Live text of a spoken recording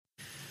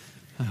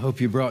I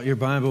hope you brought your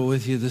Bible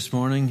with you this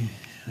morning.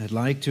 I'd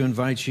like to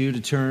invite you to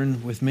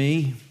turn with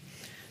me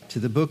to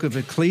the book of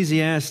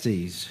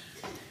Ecclesiastes.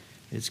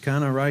 It's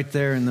kind of right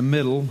there in the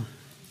middle,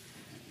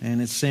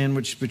 and it's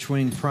sandwiched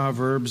between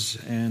Proverbs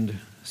and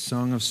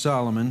Song of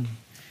Solomon.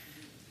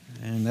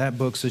 And that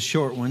book's a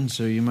short one,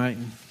 so you might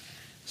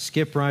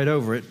skip right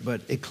over it.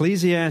 But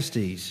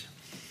Ecclesiastes,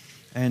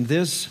 and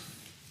this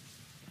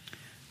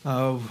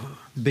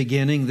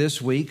beginning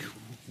this week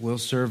will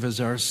serve as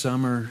our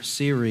summer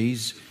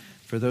series.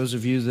 For those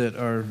of you that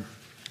are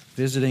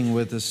visiting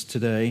with us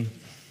today,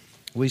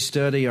 we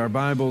study our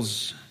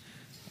Bibles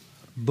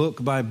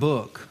book by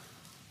book,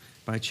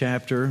 by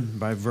chapter,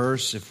 by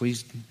verse. If we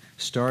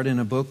start in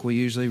a book, we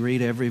usually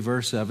read every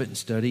verse of it and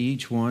study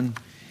each one.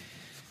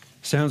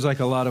 Sounds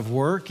like a lot of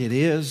work. It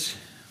is,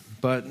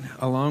 but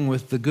along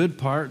with the good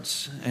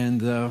parts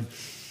and the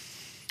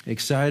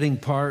exciting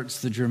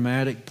parts, the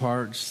dramatic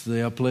parts,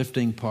 the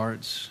uplifting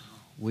parts,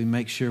 we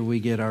make sure we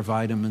get our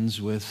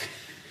vitamins with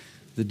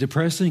the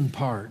depressing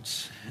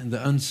parts and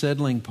the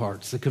unsettling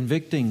parts, the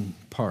convicting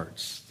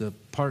parts, the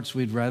parts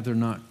we'd rather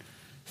not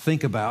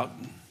think about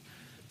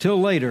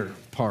till later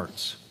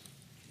parts.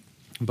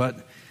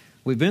 But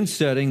we've been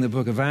studying the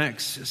book of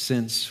Acts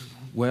since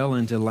well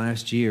into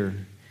last year.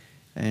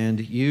 And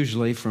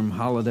usually from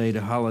holiday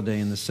to holiday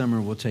in the summer,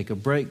 we'll take a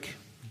break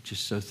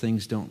just so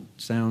things don't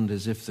sound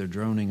as if they're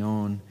droning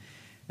on.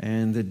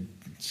 And the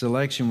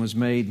selection was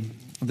made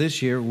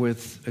this year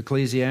with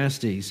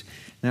Ecclesiastes.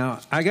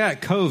 Now, I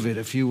got COVID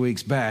a few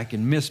weeks back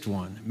and missed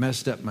one,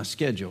 messed up my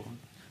schedule.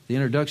 The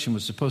introduction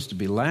was supposed to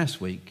be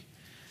last week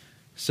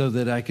so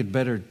that I could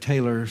better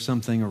tailor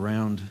something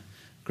around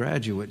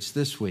graduates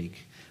this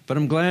week. But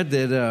I'm glad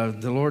that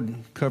the Lord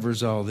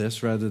covers all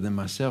this rather than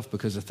myself,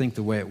 because I think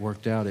the way it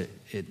worked out,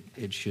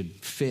 it should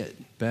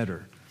fit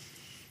better.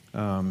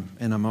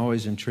 And I'm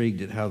always intrigued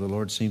at how the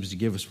Lord seems to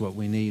give us what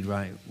we need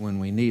right when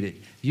we need it.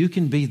 You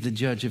can be the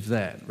judge of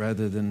that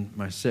rather than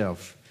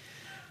myself.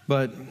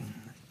 But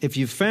if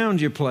you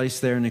found your place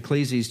there in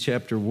Ecclesiastes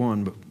chapter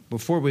 1, but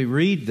before we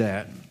read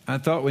that, I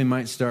thought we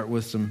might start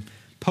with some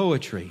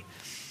poetry.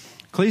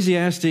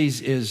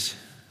 Ecclesiastes is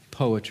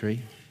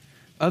poetry.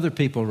 Other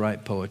people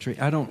write poetry.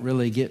 I don't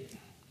really get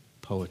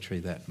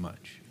poetry that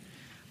much.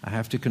 I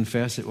have to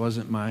confess it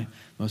wasn't my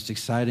most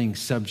exciting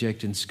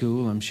subject in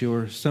school. I'm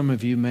sure some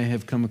of you may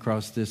have come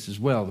across this as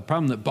well. The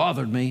problem that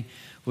bothered me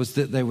was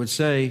that they would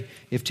say,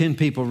 if 10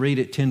 people read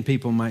it, 10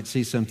 people might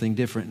see something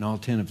different, and all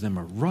 10 of them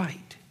are right.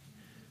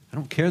 I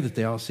don't care that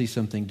they all see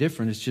something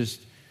different. It's just,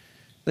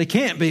 they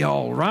can't be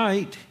all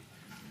right.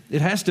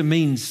 It has to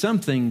mean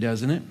something,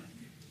 doesn't it?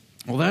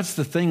 Well, that's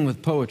the thing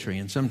with poetry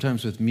and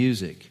sometimes with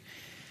music.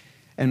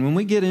 And when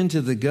we get into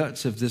the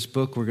guts of this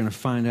book, we're going to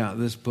find out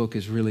this book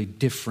is really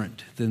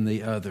different than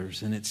the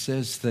others. And it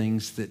says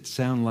things that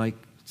sound like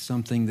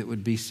something that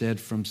would be said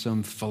from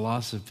some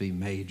philosophy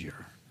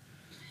major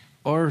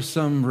or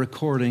some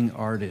recording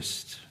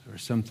artist or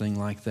something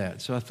like that.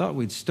 So I thought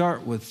we'd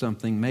start with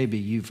something maybe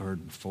you've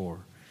heard before,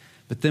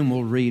 but then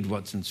we'll read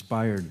what's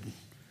inspired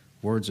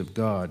words of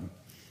God.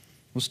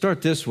 We'll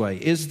start this way.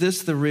 Is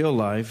this the real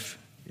life?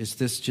 Is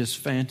this just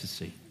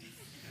fantasy?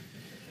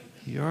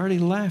 You're already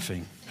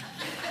laughing.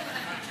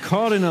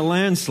 Caught in a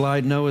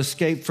landslide, no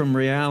escape from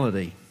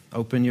reality.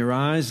 Open your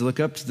eyes, look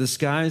up to the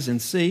skies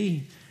and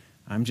see.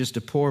 I'm just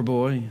a poor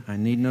boy. I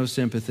need no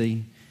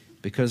sympathy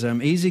because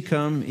I'm easy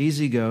come,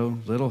 easy go,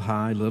 little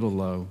high, little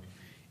low.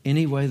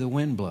 Any way the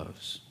wind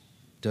blows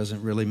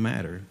doesn't really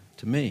matter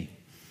to me.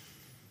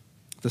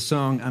 The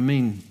song,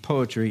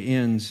 poetry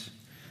ends,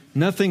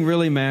 nothing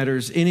really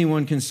matters.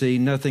 Anyone can see,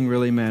 nothing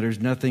really matters.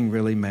 Nothing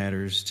really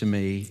matters to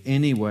me.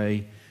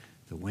 Anyway,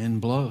 the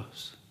wind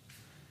blows.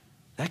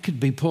 That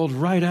could be pulled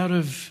right out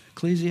of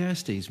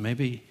Ecclesiastes.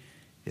 Maybe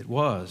it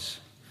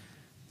was.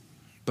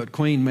 But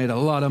Queen made a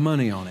lot of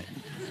money on it.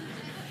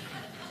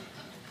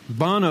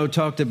 Bono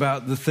talked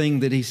about the thing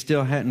that he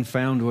still hadn't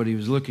found what he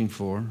was looking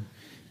for.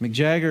 Mick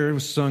Jagger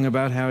sung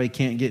about how he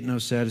can't get no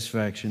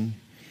satisfaction.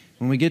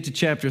 When we get to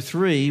chapter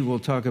 3, we'll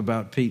talk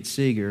about Pete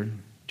Seeger,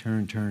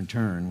 Turn, Turn,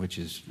 Turn, which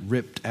is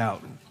ripped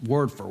out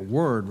word for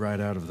word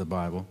right out of the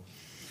Bible.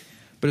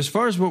 But as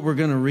far as what we're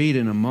going to read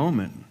in a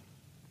moment,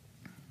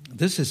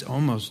 this is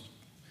almost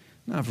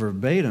not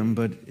verbatim,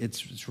 but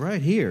it's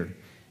right here.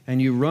 And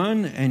you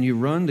run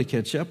to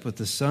catch up with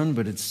the sun,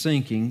 but it's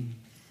sinking,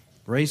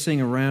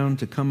 racing around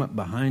to come up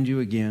behind you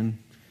again.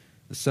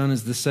 The sun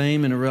is the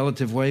same in a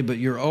relative way, but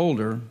you're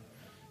older,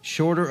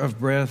 shorter of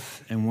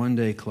breath, and one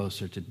day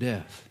closer to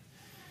death.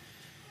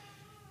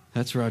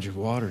 That's Roger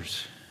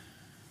Waters,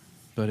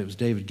 but it was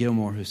David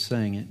Gilmour who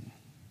sang it.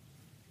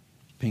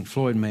 Pink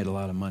Floyd made a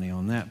lot of money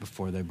on that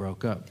before they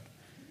broke up.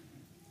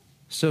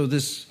 So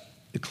this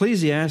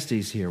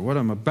Ecclesiastes here, what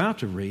I'm about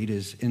to read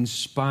is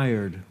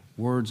inspired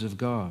words of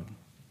God.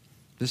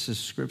 This is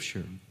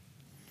Scripture.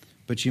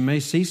 But you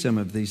may see some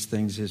of these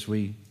things as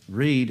we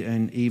read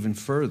and even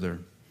further.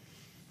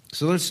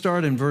 So let's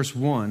start in verse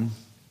 1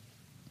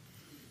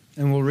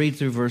 and we'll read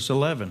through verse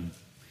 11.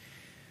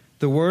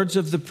 The words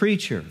of the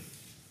preacher,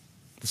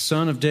 the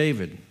son of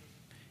David,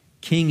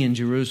 king in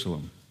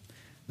Jerusalem.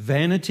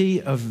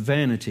 Vanity of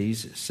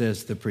vanities,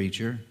 says the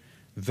preacher.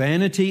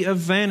 Vanity of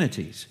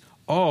vanities.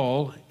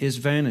 All is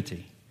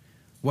vanity.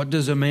 What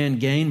does a man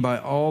gain by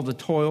all the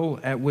toil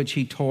at which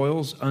he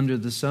toils under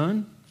the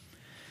sun?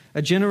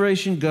 A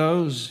generation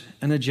goes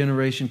and a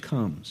generation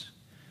comes,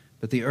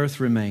 but the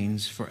earth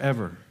remains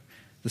forever.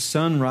 The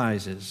sun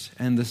rises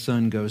and the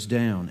sun goes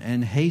down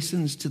and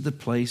hastens to the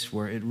place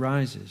where it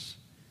rises.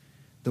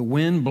 The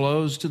wind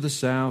blows to the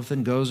south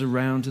and goes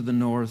around to the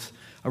north.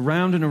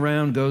 Around and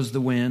around goes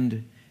the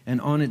wind, and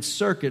on its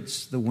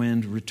circuits the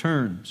wind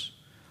returns.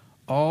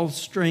 All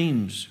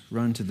streams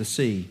run to the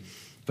sea,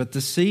 but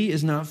the sea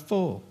is not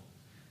full.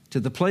 To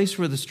the place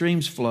where the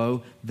streams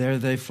flow, there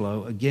they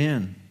flow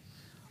again.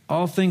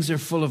 All things are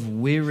full of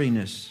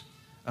weariness.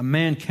 A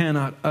man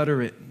cannot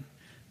utter it.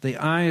 The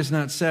eye is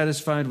not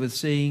satisfied with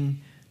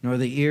seeing, nor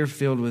the ear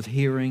filled with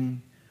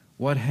hearing.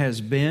 What has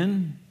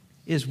been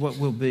is what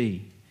will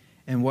be,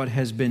 and what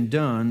has been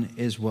done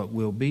is what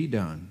will be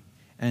done.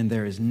 And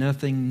there is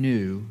nothing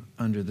new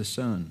under the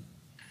sun.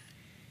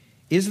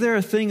 Is there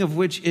a thing of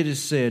which it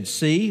is said,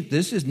 see,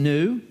 this is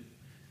new?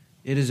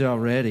 It is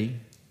already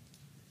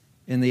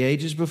in the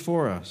ages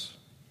before us.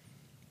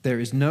 There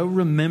is no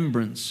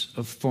remembrance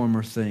of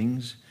former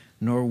things,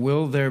 nor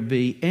will there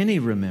be any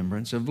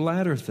remembrance of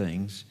latter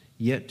things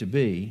yet to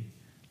be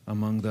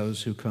among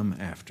those who come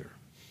after.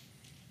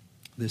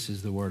 This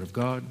is the word of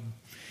God.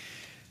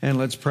 And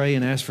let's pray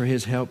and ask for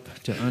His help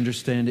to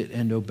understand it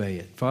and obey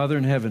it. Father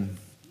in heaven,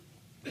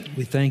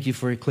 we thank You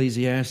for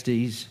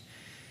Ecclesiastes.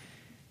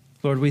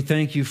 Lord, we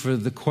thank You for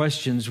the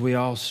questions we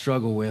all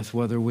struggle with,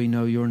 whether we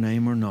know Your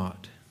name or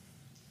not.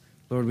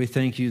 Lord, we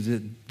thank You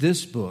that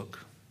this book,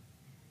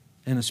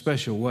 in a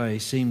special way,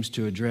 seems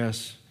to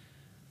address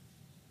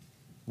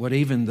what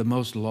even the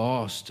most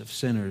lost of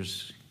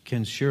sinners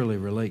can surely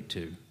relate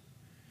to.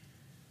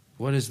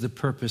 What is the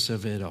purpose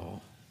of it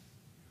all?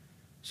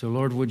 So,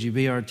 Lord, would You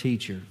be our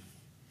teacher?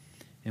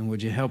 And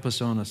would You help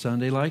us on a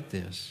Sunday like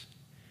this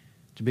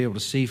to be able to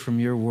see from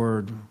Your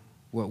word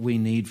what we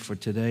need for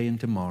today and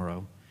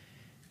tomorrow?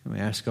 And we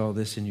ask all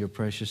this in Your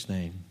precious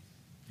name.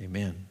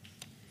 Amen.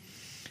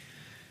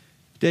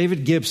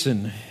 David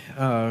Gibson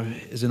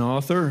is an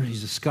author.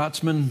 He's a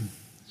Scotsman.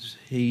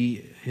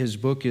 His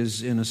book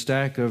is in a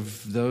stack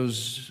of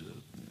those,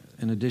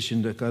 in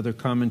addition to other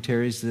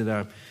commentaries that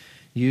I've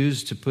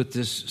used to put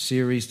this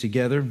series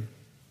together.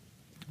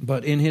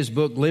 But in his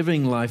book,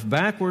 Living Life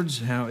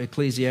Backwards, How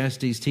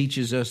Ecclesiastes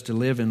Teaches Us to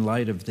Live in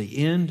Light of the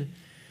End,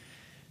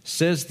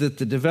 says that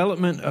the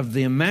development of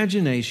the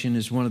imagination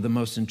is one of the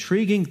most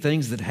intriguing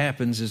things that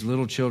happens as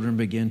little children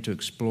begin to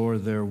explore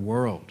their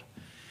world.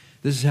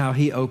 This is how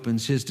he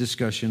opens his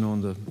discussion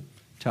on the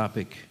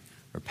topic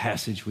or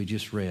passage we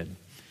just read.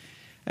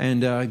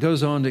 And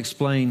goes on to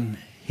explain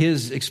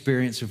his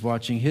experience of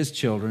watching his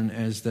children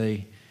as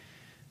they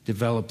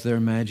develop their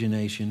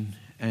imagination,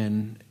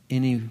 and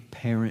any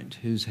parent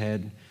who's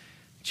had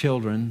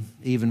children,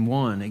 even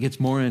one. It gets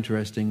more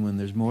interesting when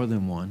there's more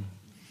than one.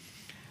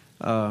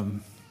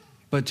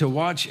 But to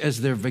watch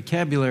as their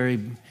vocabulary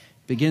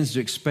begins to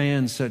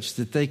expand such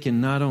that they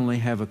can not only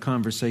have a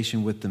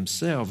conversation with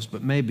themselves,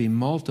 but maybe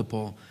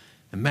multiple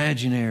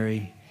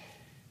imaginary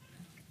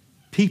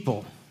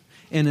people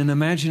in an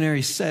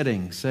imaginary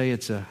setting. Say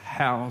it's a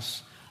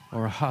house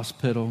or a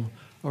hospital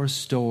or a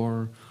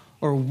store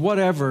or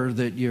whatever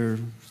that you're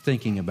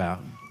thinking about.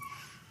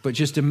 But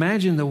just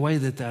imagine the way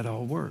that that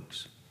all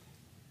works.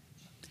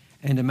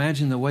 And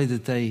imagine the way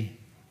that they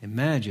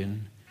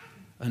imagine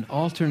an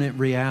alternate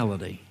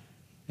reality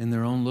in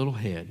their own little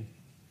head,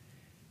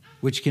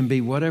 which can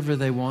be whatever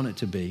they want it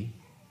to be,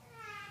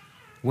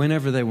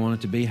 whenever they want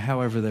it to be,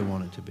 however they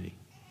want it to be.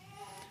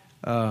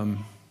 And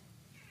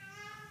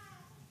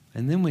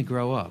then we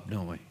grow up,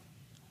 don't we?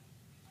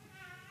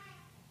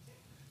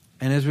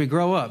 And as we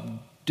grow up,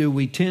 do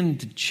we tend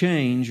to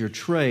change or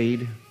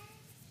trade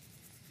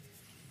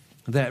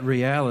that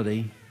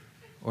reality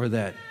or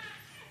that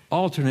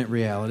alternate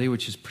reality,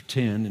 which is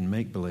pretend and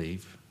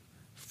make-believe,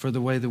 for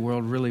the way the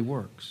world really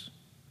works?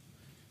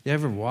 You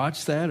ever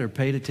watched that or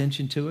paid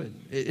attention to it?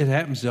 It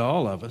happens to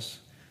all of us.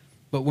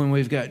 But when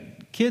we've got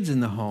kids in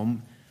the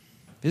home,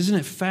 isn't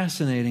it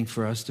fascinating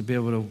for us to be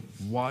able to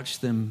watch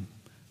them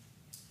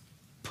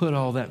put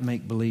all that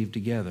make-believe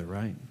together,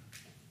 right?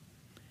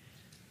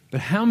 But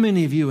how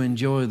many of you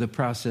enjoy the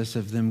process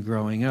of them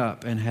growing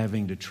up and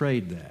having to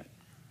trade that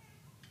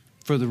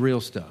for the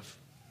real stuff?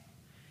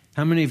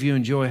 How many of you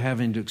enjoy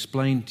having to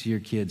explain to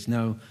your kids,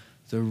 no,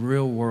 the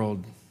real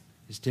world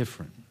is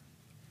different?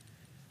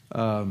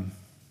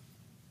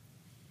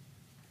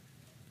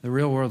 The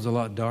real world's a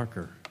lot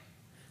darker.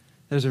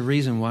 There's a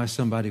reason why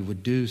somebody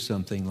would do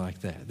something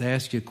like that. They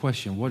ask you a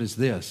question, what is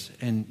this?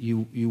 And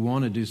you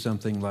want to do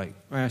something like,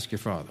 ask your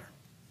father,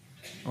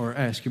 or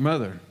ask your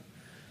mother,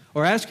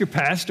 or ask your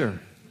pastor,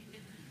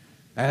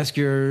 ask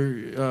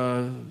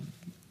your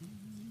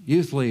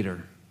youth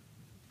leader,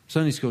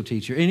 Sunday school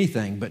teacher,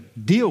 anything,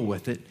 but deal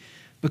with it,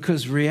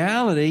 because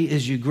reality,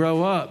 as you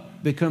grow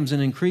up, becomes an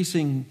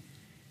increasingly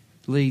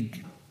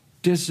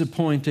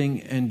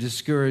disappointing and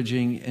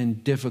discouraging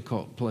and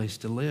difficult place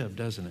to live,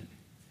 doesn't it?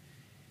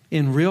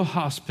 In real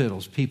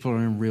hospitals, people are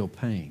in real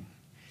pain.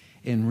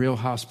 In real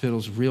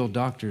hospitals, real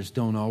doctors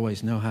don't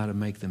always know how to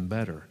make them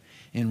better.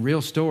 In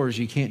real stores,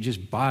 you can't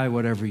just buy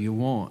whatever you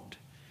want.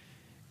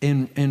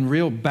 In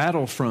real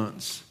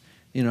battlefronts,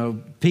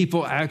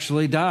 people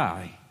actually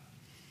die.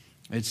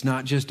 It's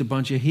not just a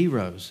bunch of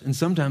heroes. And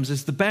sometimes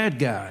it's the bad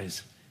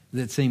guys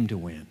that seem to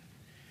win.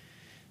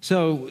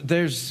 So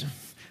there's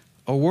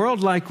a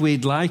world like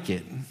we'd like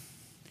it,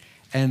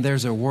 and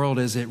there's a world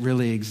as it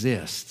really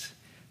exists.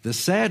 The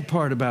sad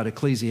part about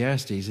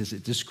Ecclesiastes is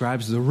it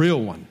describes the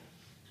real one.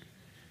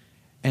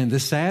 And the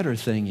sadder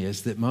thing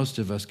is that most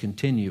of us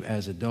continue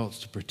as adults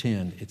to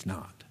pretend it's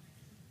not.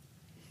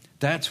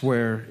 That's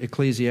where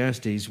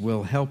Ecclesiastes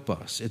will help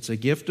us. It's a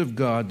gift of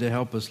God to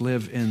help us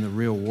live in the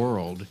real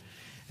world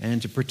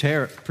and to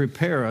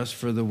prepare us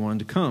for the one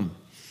to come.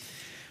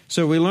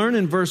 So we learn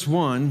in verse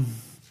 1,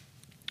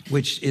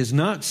 which is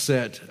not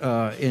set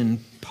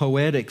in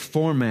poetic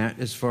format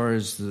as far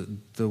as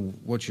the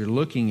what you're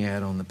looking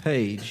at on the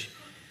page.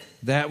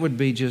 That would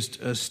be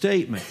just a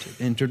statement,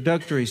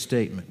 introductory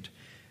statement.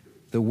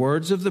 The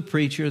words of the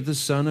preacher, the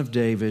son of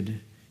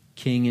David,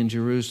 king in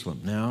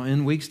Jerusalem. Now,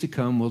 in weeks to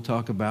come, we'll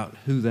talk about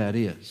who that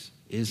is.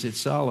 Is it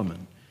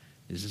Solomon?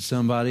 Is it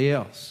somebody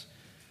else?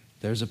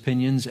 There's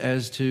opinions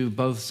as to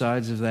both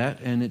sides of that,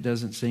 and it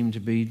doesn't seem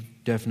to be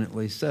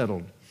definitely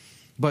settled.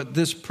 But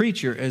this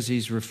preacher, as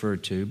he's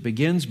referred to,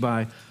 begins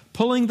by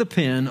pulling the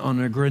pin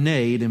on a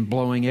grenade and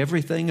blowing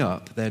everything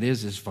up. That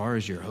is, as far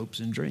as your hopes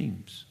and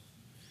dreams.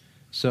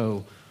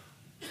 So,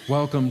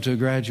 welcome to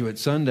Graduate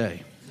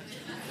Sunday.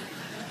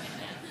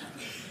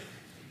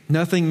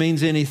 Nothing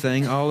means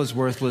anything, all is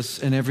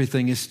worthless, and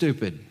everything is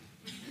stupid.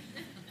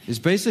 It's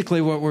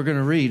basically what we're going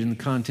to read in the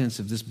contents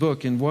of this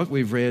book and what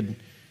we've read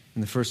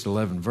in the first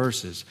 11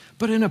 verses,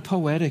 but in a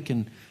poetic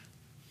and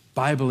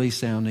Bible-y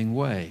sounding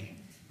way,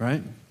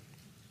 right?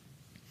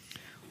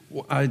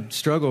 I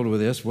struggled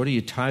with this. What do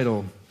you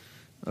title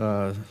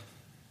a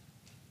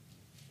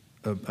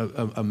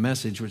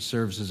message which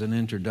serves as an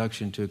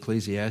introduction to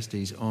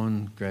Ecclesiastes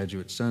on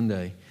Graduate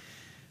Sunday?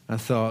 I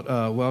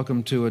thought,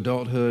 welcome to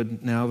adulthood,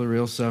 now the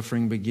real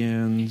suffering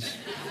begins.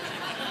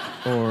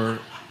 Or,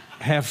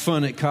 have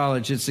fun at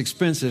college, it's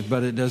expensive,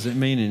 but it doesn't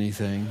mean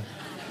anything.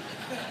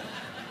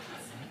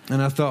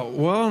 And I thought,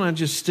 well, I'll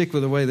just stick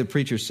with the way the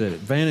preacher said it.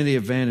 Vanity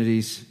of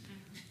vanities,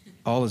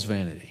 all is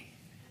vanity.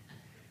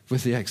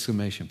 With the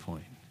exclamation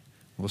point.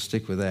 We'll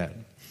stick with that.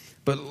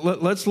 But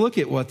let's look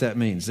at what that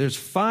means. There's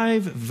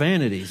 5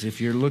 vanities, if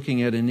you're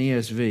looking at an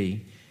ESV,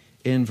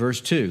 in verse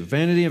 2.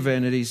 Vanity of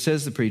vanities,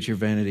 says the preacher,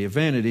 vanity of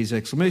vanities,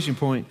 exclamation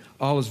point,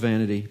 all is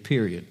vanity,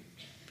 period.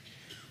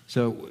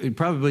 So it'd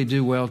probably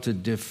do well to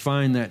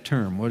define that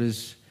term. What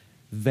is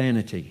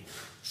vanity?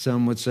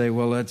 Some would say,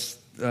 well, that's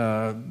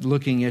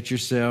looking at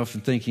yourself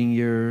and thinking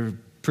you're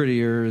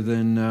prettier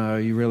than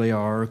you really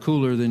are, or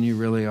cooler than you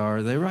really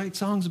are. They write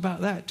songs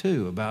about that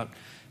too, about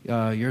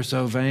you're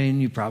so vain,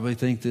 you probably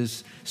think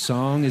this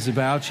song is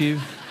about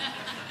you.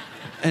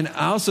 And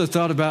I also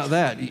thought about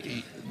that.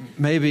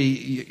 Maybe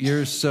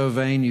you're so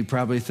vain, you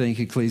probably think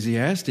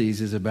Ecclesiastes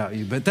is about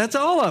you, but that's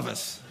all of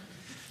us.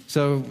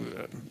 So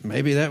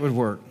maybe that would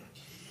work.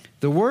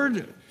 The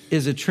word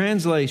is a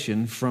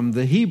translation from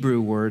the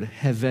Hebrew word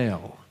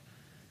hevel.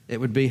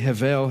 It would be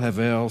hevel,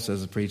 hevel,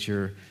 says the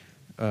preacher,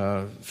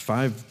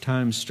 5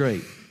 times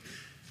straight.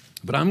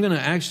 But I'm going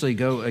to actually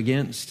go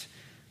against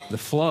the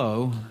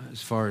flow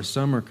as far as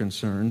some are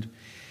concerned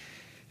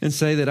and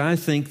say that I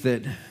think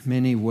that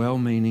many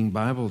well-meaning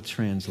Bible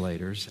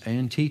translators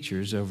and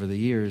teachers over the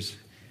years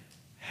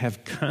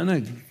have kind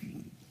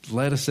of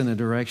led us in a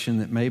direction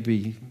that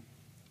maybe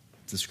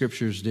the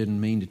Scriptures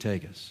didn't mean to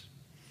take us.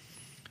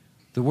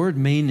 The word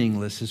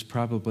meaningless is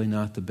probably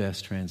not the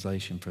best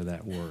translation for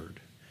that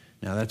word.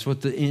 Now, that's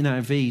what the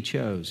NIV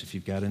chose. If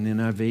you've got an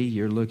NIV,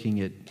 you're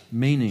looking at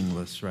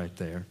meaningless right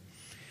there.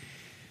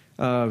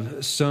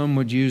 Some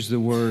would use the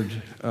word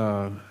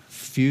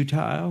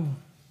futile.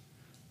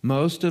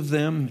 Most of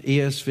them,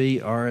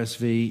 ESV,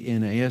 RSV,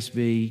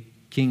 NASB,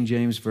 King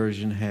James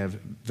Version, have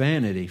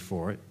vanity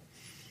for it.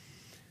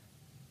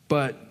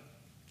 But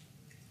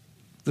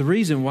the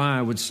reason why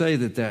I would say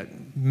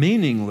that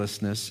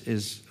meaninglessness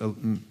is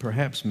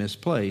perhaps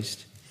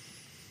misplaced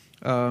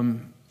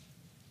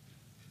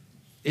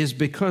is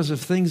because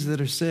of things that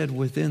are said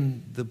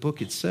within the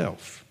book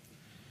itself.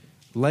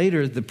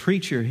 Later, the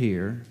preacher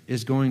here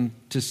is going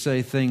to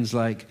say things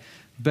like,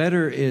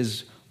 better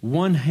is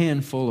 1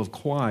 handful of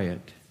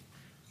quiet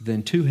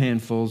than 2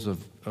 handfuls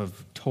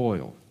of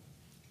toil.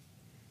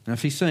 Now,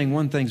 if he's saying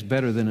one thing's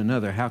better than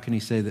another, how can he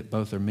say that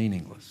both are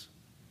meaningless?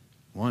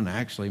 One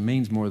actually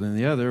means more than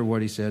the other.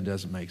 What he said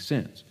doesn't make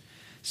sense.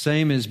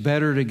 Same is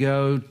better to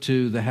go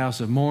to the house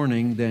of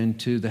mourning than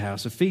to the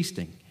house of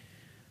feasting.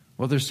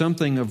 Well, there's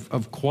something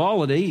of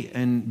quality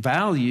and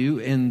value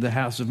in the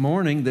house of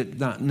mourning that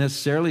not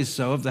necessarily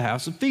so of the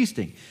house of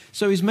feasting.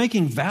 So he's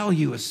making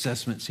value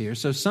assessments here.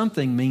 So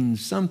something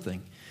means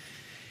something.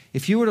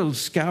 If you were to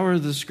scour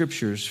the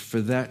Scriptures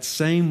for that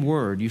same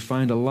word, you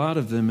find a lot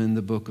of them in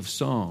the book of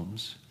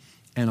Psalms.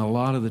 And a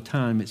lot of the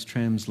time it's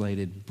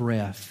translated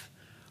breath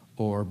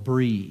or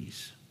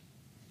breeze.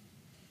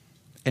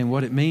 And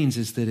what it means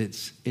is that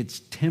it's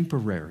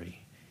temporary.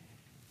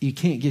 You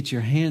can't get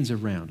your hands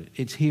around it.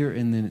 It's here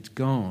and then it's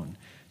gone.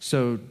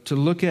 So to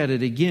look at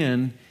it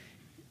again,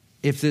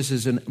 if this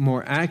is a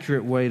more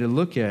accurate way to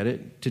look at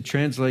it, to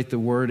translate the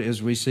word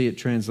as we see it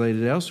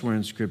translated elsewhere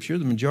in Scripture,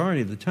 the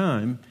majority of the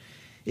time,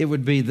 it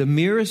would be the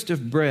merest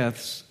of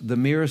breaths,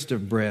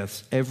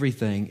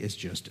 everything is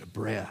just a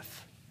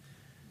breath.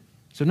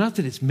 So not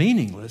that it's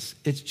meaningless,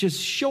 it's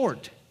just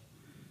short.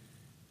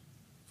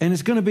 And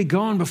it's going to be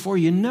gone before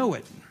you know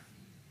it.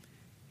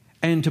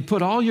 And to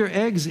put all your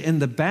eggs in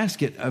the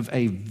basket of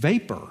a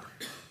vapor,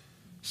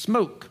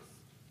 smoke,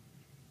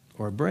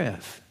 or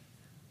breath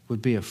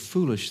would be a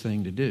foolish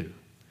thing to do.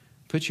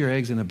 Put your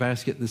eggs in a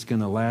basket that's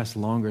going to last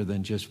longer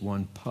than just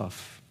one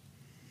puff.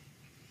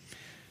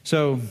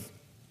 So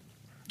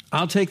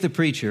I'll take the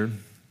preacher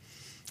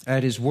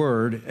at his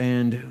word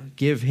and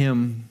give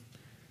him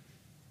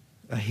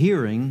a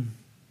hearing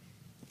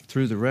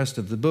through the rest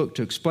of the book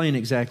to explain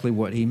exactly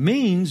what he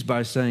means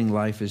by saying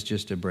life is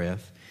just a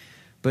breath.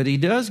 But he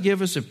does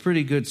give us a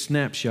pretty good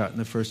snapshot in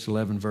the first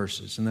 11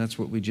 verses, and that's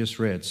what we just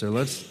read. So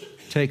let's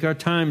take our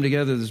time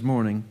together this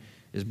morning,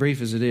 as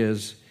brief as it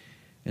is,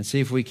 and see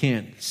if we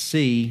can't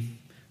see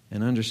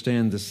and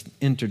understand this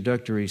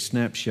introductory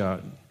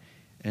snapshot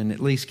and at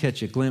least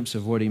catch a glimpse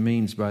of what he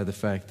means by the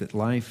fact that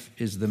life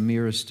is the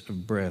merest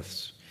of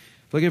breaths.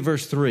 Look at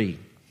verse 3.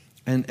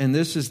 And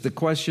this is the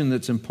question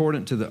that's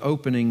important to the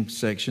opening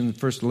section, the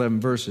first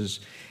 11 verses.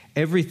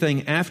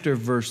 Everything after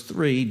verse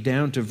 3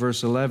 down to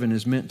verse 11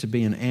 is meant to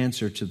be an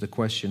answer to the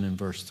question in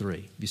verse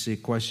 3. You see a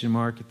question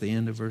mark at the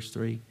end of verse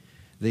 3?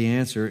 The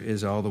answer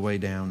is all the way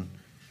down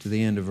to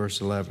the end of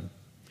verse 11.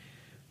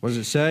 What does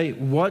it say?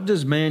 What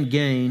does man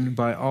gain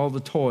by all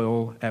the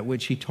toil at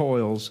which he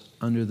toils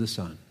under the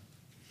sun?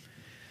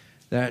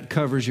 That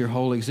covers your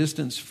whole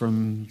existence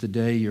from the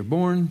day you're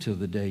born till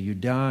the day you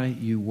die.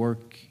 You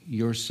work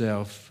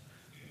yourself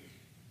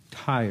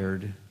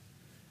tired,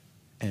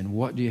 and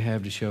what do you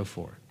have to show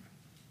for it?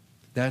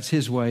 That's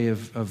his way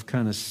of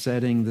kind of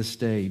setting the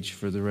stage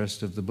for the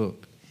rest of the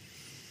book.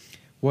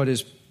 What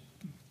is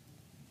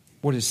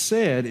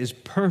said is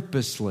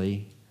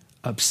purposely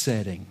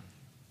upsetting.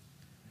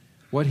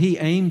 What he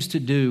aims to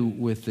do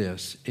with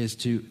this is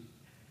to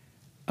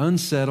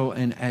unsettle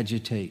and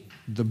agitate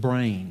the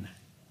brain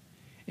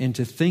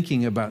into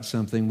thinking about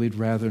something we'd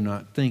rather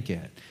not think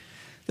at.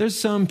 There's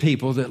some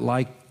people that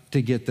like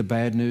to get the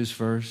bad news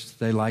first.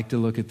 They like to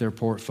look at their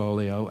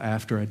portfolio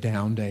after a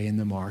down day in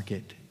the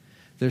market.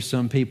 There's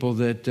some people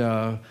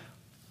that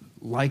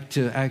like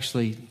to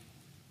actually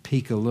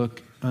peek a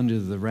look under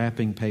the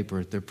wrapping paper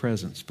at their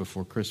presents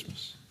before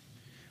Christmas.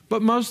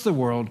 But most of the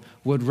world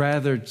would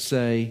rather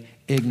say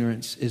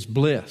ignorance is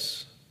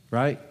bliss,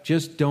 right?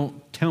 Just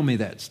don't tell me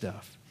that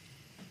stuff.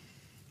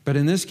 But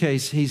in this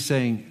case, he's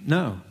saying,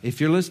 no, if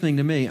you're listening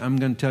to me, I'm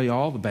going to tell you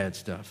all the bad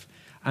stuff.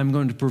 I'm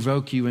going to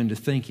provoke you into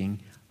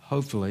thinking,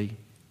 hopefully,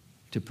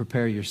 to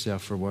prepare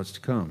yourself for what's to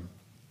come.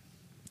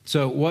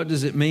 So what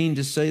does it mean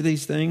to say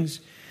these things?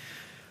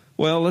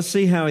 Well, let's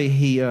see how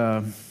he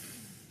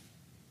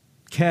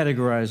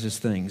categorizes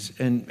things.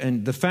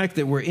 And the fact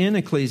that we're in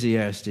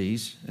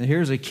Ecclesiastes, and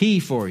here's a key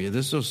for you.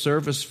 This will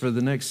serve us for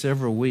the next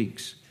several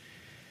weeks.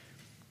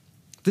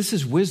 This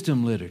is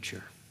wisdom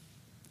literature.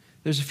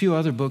 There's a few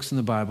other books in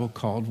the Bible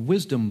called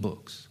wisdom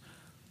books.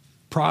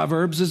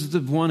 Proverbs is the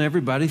one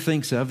everybody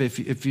thinks of.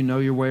 If you know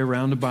your way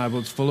around the Bible,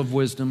 it's full of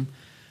wisdom.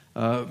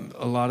 A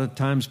lot of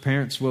times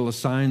parents will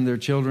assign their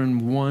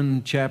children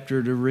one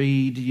chapter to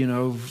read,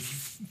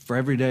 for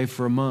every day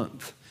for a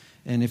month.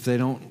 And if they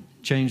don't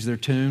change their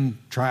tune,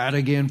 try it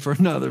again for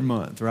another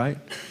month, right?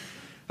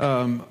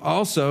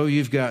 Also,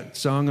 you've got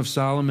Song of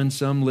Solomon,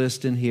 some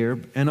list in here,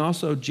 and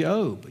also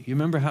Job. You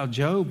remember how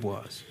Job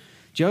was.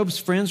 Job's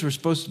friends were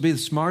supposed to be the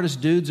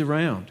smartest dudes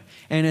around.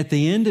 And at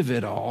the end of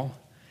it all,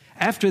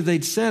 after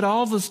they'd said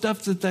all the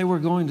stuff that they were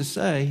going to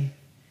say,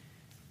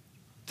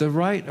 the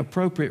right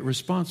appropriate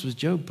response was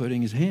Job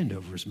putting his hand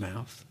over his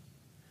mouth.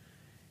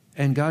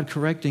 And God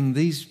correcting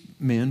these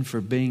men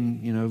for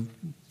being,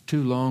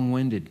 too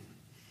long-winded,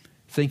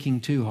 thinking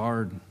too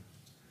hard.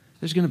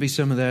 There's going to be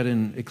some of that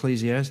in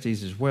Ecclesiastes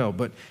as well.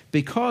 But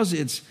because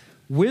it's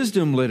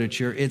wisdom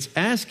literature, it's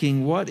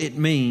asking what it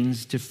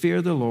means to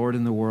fear the Lord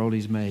in the world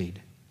He's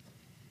made.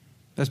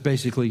 That's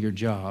basically your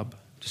job,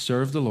 to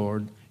serve the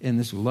Lord in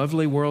this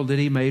lovely world that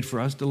He made for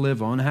us to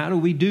live on. How do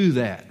we do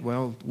that?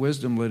 Well,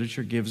 wisdom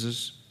literature gives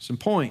us some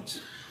points.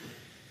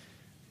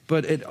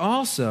 But it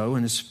also,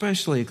 and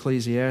especially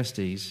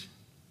Ecclesiastes,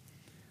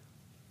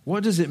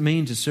 what does it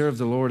mean to serve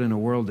the Lord in a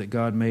world that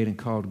God made and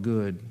called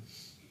good,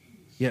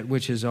 yet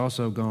which has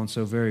also gone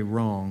so very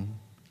wrong,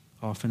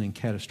 often in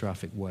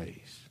catastrophic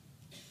ways?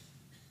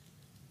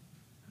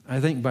 I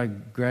think by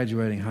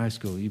graduating high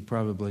school, you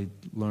probably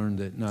learned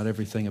that not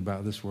everything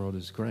about this world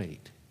is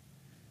great.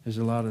 There's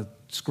a lot of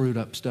screwed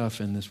up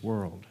stuff in this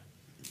world.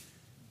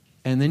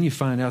 And then you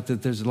find out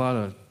that there's a lot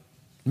of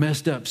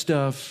messed up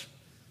stuff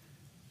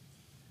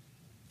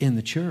in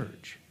the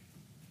church.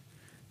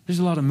 There's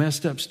a lot of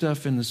messed up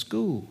stuff in the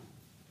school.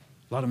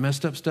 A lot of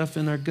messed up stuff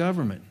in our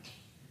government.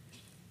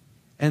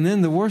 And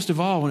then the worst of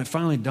all, when it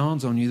finally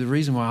dawns on you, the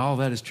reason why all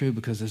that is true,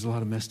 because there's a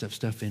lot of messed up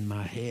stuff in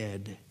my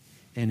head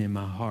and in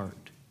my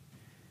heart.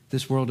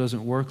 This world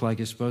doesn't work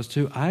like it's supposed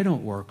to. I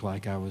don't work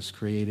like I was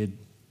created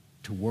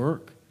to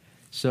work.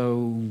 So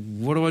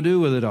what do I do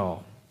with it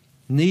all?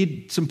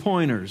 Need some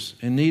pointers,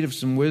 in need of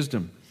some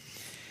wisdom.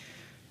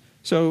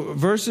 So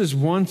verses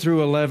 1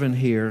 through 11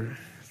 here,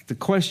 the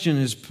question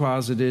is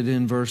posited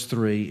in verse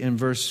 3. In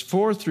verse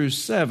 4 through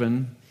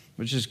 7,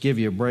 we'll just give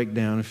you a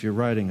breakdown. If you're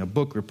writing a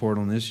book report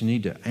on this, you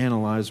need to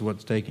analyze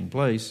what's taking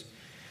place.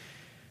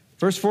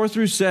 Verse 4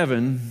 through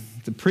 7,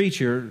 the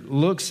preacher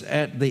looks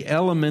at the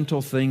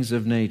elemental things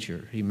of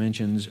nature. He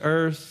mentions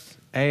earth,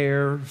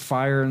 air,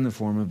 fire in the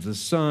form of the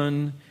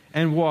sun,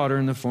 and water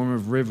in the form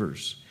of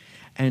rivers,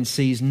 and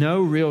sees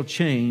no real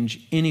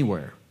change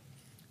anywhere.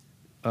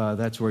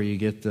 That's where you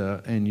get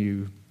and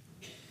you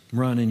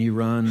run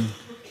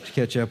to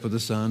catch up with the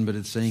sun, but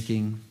it's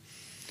sinking.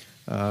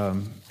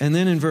 And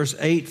then in verse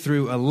 8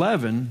 through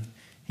 11,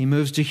 he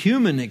moves to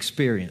human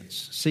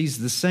experience, sees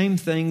the same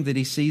thing that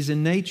he sees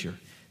in nature,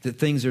 that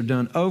things are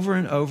done over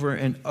and over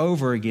and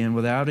over again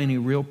without any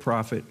real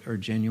profit or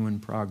genuine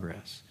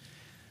progress.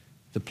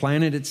 The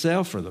planet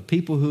itself, or the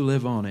people who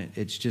live on it,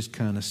 it's just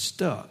kind of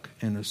stuck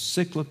in a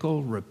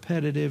cyclical,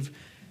 repetitive,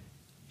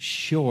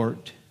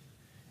 short,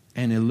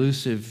 and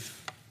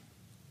elusive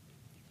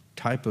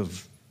type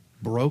of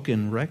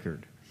broken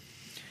record.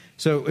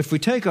 So if we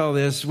take all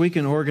this, we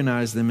can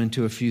organize them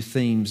into a few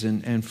themes,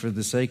 and for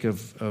the sake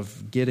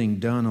of getting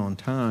done on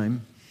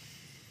time,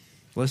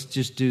 let's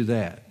just do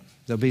that.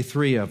 There'll be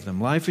 3 of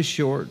them. Life is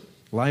short,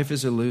 life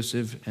is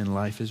elusive, and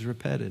life is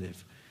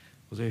repetitive.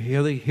 We'll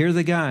hear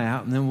the guy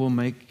out, and then we'll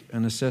make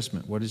an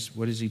assessment. What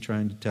is he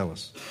trying to tell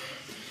us?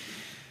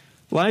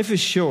 Life is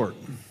short.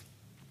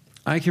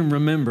 I can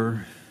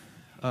remember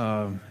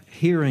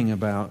hearing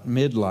about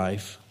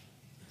midlife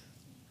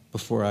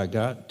before I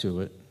got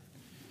to it.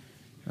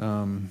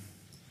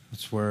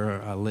 That's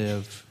where I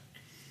live.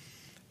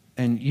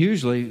 And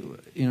usually,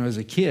 as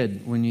a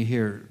kid, when you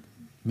hear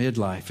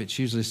midlife, it's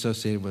usually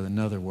associated with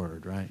another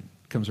word, right?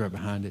 It comes right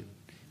behind it.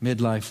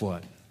 Midlife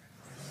what?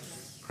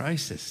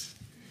 Crisis.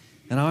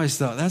 And I always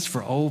thought that's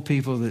for old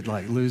people that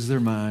lose their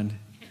mind.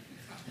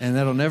 And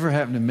that'll never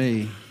happen to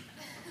me.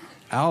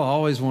 I'll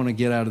always want to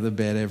get out of the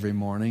bed every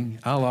morning.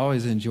 I'll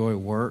always enjoy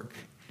work.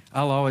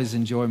 I'll always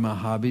enjoy my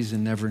hobbies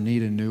and never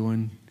need a new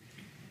one.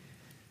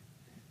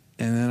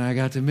 And then I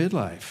got to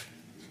midlife.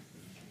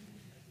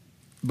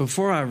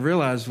 Before I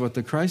realized what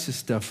the crisis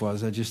stuff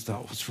was, I just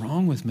thought, what's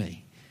wrong with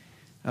me?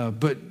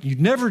 But you'd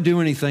never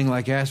do anything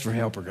like ask for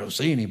help or go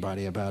see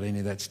anybody about any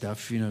of that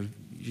stuff.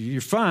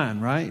 You're fine,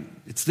 right?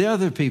 It's the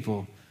other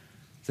people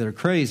that are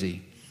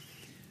crazy.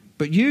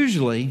 But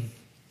usually,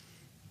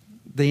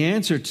 the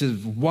answer to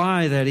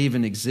why that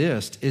even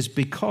exists is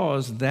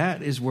because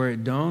that is where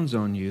it dawns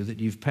on you that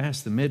you've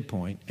passed the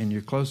midpoint and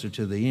you're closer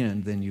to the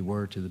end than you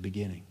were to the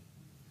beginning.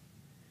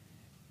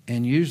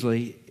 And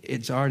usually,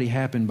 it's already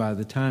happened by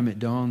the time it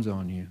dawns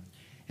on you.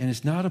 And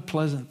it's not a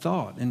pleasant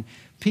thought. And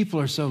people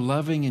are so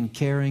loving and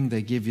caring,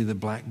 they give you the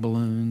black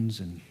balloons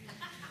and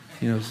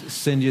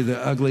send you the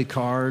ugly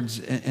cards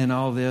and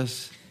all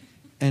this.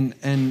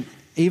 And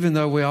even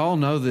though we all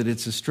know that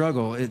it's a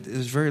struggle,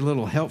 there's very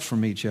little help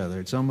from each other.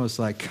 It's almost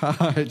like,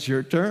 God, it's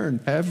your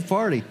turn. Have a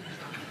party.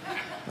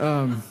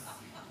 But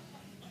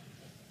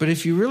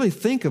if you really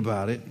think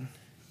about it,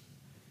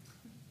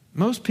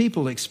 most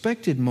people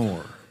expected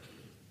more.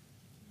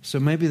 So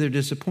maybe they're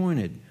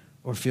disappointed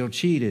or feel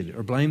cheated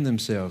or blame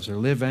themselves or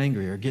live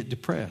angry or get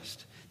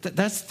depressed.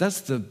 That's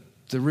the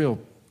real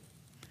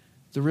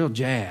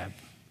jab.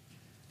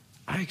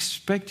 I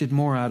expected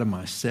more out of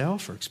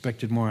myself, or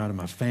expected more out of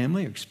my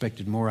family, or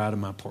expected more out of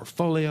my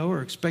portfolio,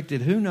 or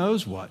expected who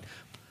knows what.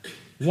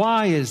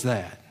 Why is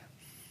that?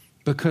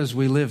 Because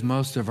we live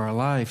most of our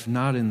life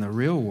not in the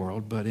real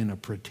world, but in a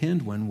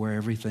pretend one where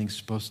everything's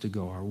supposed to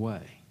go our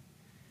way.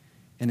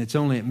 And it's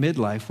only at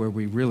midlife where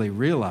we really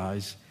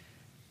realize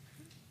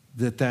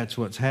that that's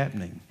what's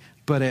happening.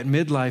 But at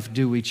midlife,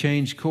 do we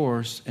change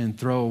course and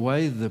throw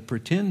away the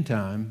pretend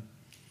time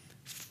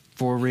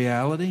for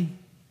reality?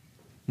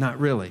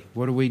 Not really.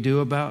 What do we do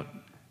about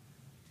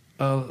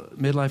a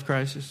midlife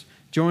crisis?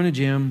 Join a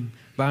gym,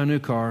 buy a new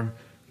car,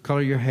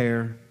 color your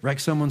hair, wreck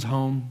someone's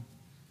home.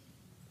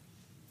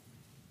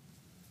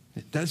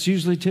 That's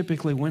usually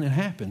typically when it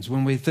happens,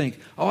 when we think,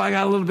 I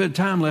got a little bit of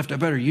time left, I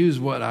better use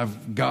what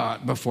I've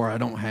got before I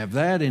don't have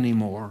that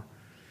anymore.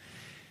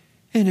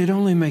 And it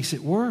only makes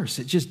it worse.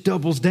 It just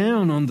doubles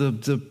down on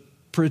the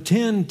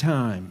pretend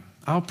time.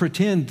 I'll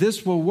pretend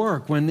this will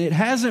work when it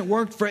hasn't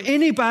worked for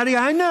anybody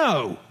I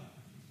know.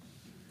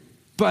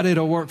 But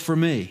it'll work for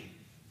me.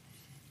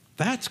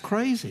 That's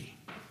crazy.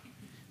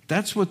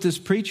 That's what this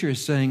preacher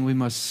is saying we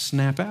must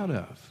snap out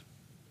of.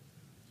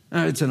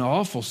 Now, it's an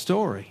awful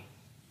story,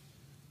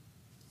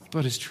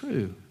 but it's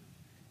true.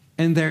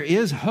 And there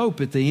is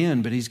hope at the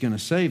end, but he's going to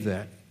save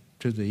that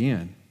to the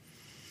end.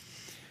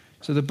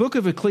 So the book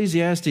of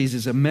Ecclesiastes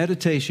is a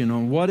meditation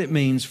on what it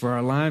means for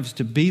our lives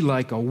to be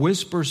like a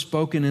whisper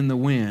spoken in the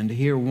wind,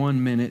 here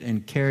 1 minute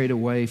and carried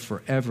away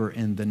forever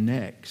in the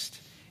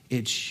next.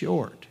 It's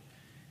short.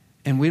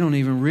 And we don't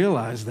even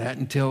realize that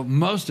until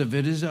most of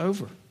it is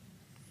over.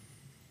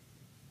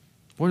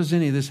 What does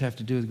any of this have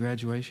to do with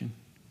graduation?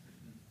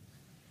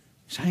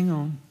 Just hang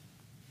on.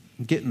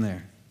 I'm getting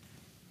there.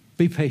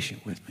 Be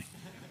patient with me.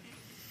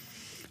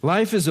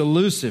 Life is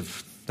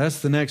elusive.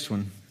 That's the next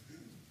one.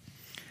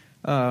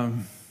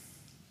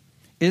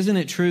 Isn't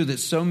it true that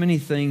so many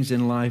things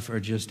in life are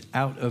just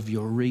out of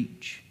your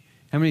reach?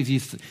 How many of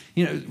you,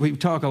 we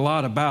talk a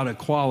lot about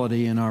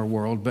equality in our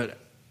world, but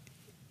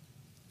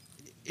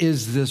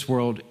is this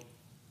world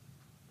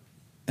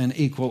an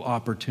equal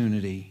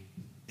opportunity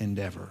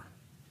endeavor?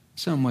 In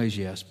some ways,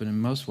 yes, but in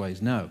most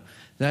ways, no.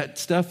 That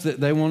stuff that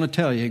they want to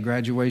tell you at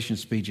graduation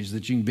speeches,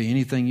 that you can be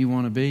anything you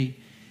want to be,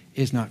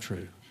 is not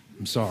true.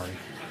 I'm sorry.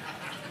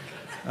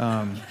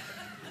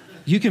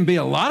 You can be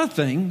a lot of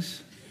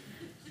things,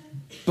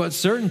 but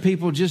certain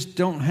people just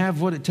don't have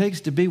what it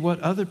takes to be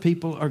what other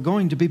people are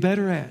going to be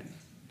better at.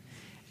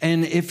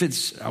 And if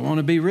it's, I want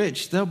to be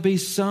rich, there'll be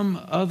some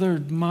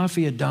other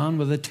mafia don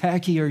with a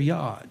tackier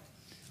yacht.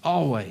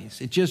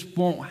 Always. It just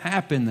won't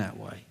happen that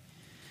way.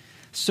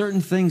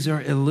 Certain things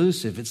are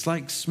elusive. It's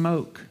like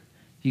smoke.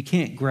 You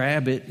can't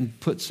grab it and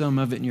put some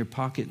of it in your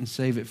pocket and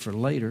save it for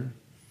later.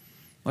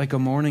 Like a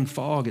morning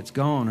fog, it's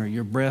gone, or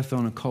your breath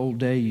on a cold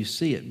day, you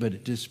see it, but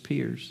it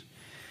disappears.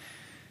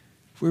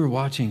 We were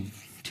watching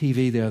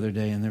TV the other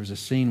day, and there was a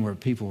scene where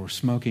people were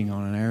smoking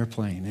on an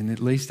airplane, and at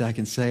least I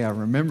can say I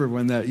remember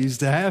when that used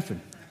to happen.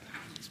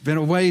 It's been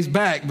a ways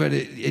back, but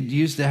it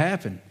used to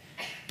happen.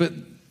 But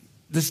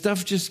the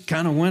stuff just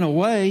kind of went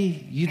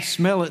away. You'd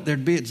smell it,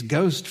 there'd be its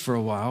ghost for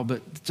a while,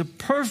 but it's a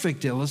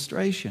perfect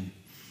illustration.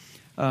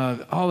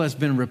 All that's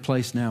been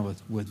replaced now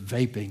with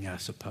vaping, I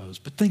suppose.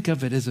 But think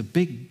of it as a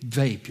big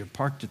vape. You're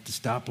parked at the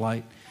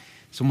stoplight.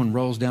 Someone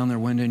rolls down their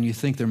window and you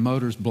think their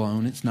motor's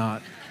blown. It's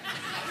not.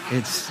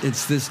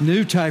 It's this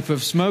new type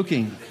of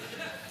smoking.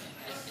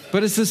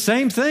 But it's the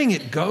same thing.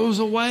 It goes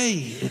away.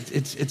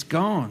 It's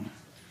gone.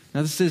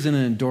 Now, this isn't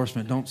an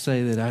endorsement. Don't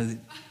say that I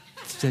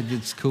said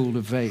it's cool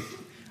to vape.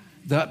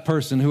 That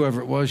person,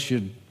 whoever it was,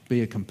 should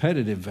be a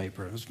competitive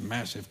vapor. It was a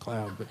massive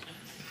cloud, but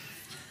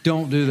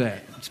don't do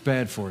that. It's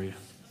bad for you.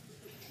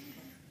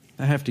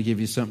 I have to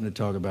give you something to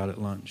talk about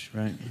at lunch,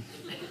 right?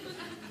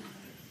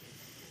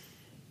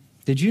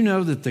 Did you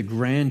know that the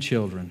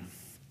grandchildren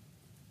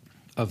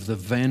of the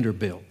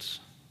Vanderbilts,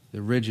 the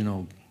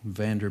original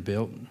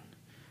Vanderbilt,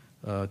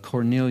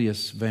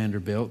 Cornelius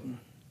Vanderbilt,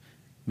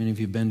 many of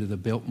you have been to the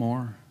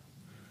Biltmore,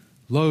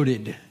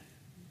 loaded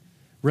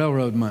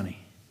railroad money.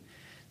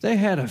 They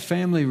had a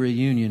family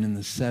reunion in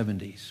the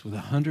 70s with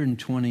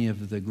 120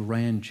 of the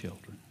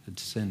grandchildren, the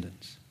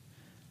descendants.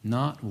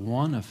 Not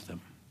one of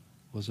them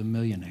was a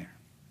millionaire.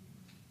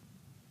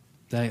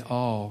 They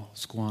all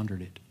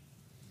squandered it.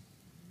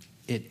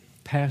 It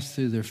passed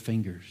through their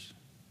fingers.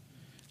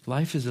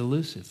 Life is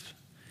elusive.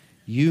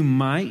 You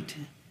might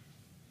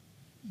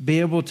be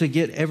able to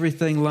get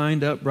everything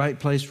lined up, right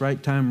place,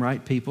 right time,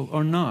 right people,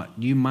 or not.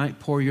 You might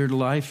pour your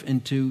life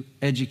into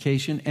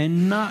education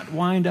and not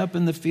wind up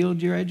in the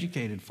field you're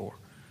educated for.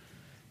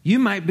 You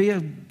might be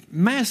a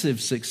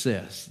massive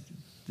success.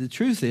 The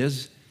truth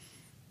is,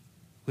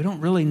 we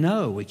don't really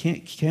know. We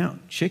can't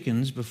count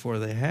chickens before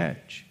they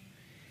hatch.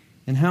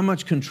 And how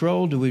much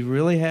control do we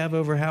really have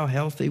over how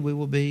healthy we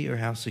will be, or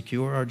how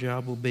secure our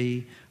job will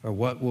be, or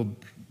what will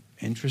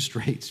interest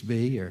rates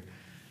be, or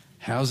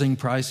housing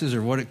prices,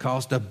 or what it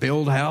costs to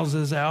build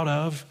houses out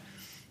of?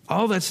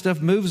 All that stuff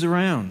moves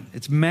around.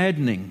 It's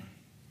maddening.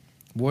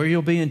 Where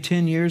you'll be in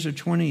 10 years or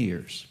 20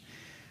 years.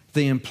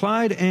 The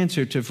implied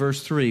answer to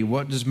verse 3,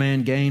 what does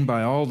man gain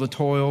by all the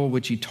toil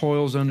which he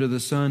toils under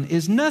the sun,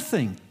 is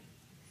nothing.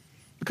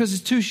 Because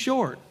it's too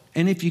short.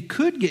 And if you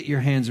could get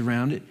your hands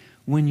around it,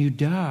 when you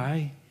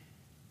die,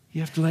 you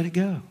have to let it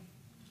go.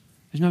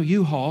 There's no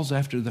U-Hauls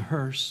after the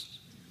hearse.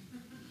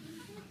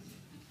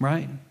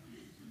 Right?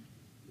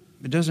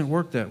 It doesn't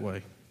work that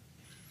way.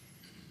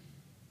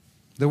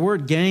 The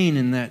word gain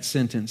in that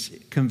sentence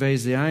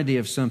conveys the idea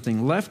of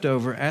something left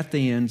over at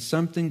the end,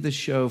 something to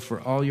show for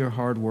all your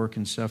hard work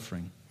and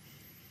suffering.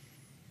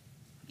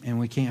 And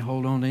we can't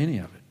hold on to any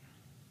of it.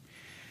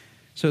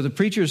 So the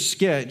preacher's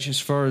sketch, as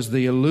far as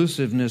the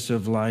elusiveness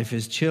of life,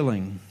 is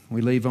chilling.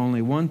 We leave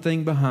only one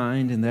thing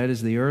behind, and that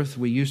is the earth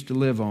we used to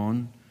live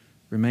on,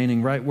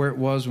 remaining right where it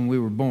was when we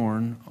were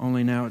born,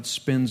 only now it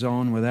spins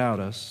on without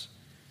us.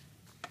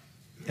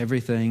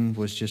 Everything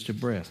was just a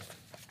breath.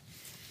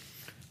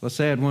 Let's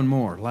add one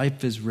more.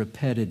 Life is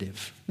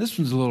repetitive. This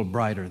one's a little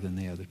brighter than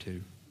the other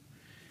two.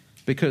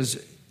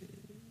 Because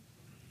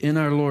in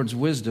our Lord's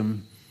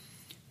wisdom,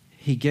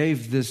 He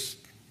gave this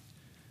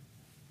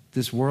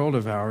world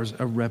of ours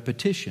a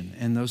repetition.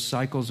 And those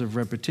cycles of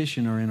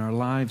repetition are in our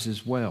lives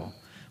as well.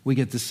 We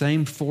get the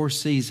same 4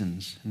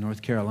 seasons in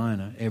North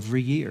Carolina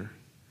every year.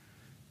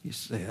 You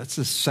say, that's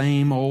the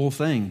same old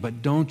thing.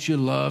 But don't you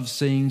love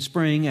seeing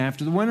spring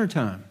after the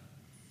wintertime?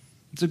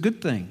 It's a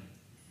good thing.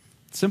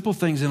 Simple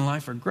things in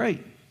life are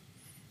great,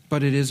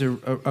 but it is a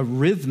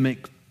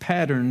rhythmic,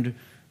 patterned,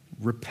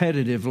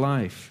 repetitive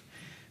life.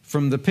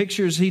 From the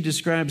pictures he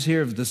describes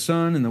here of the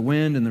sun and the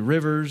wind and the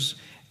rivers,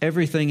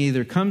 everything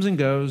either comes and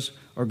goes,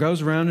 or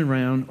goes round and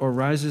round, or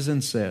rises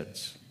and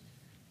sets.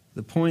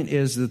 The point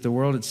is that the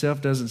world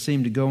itself doesn't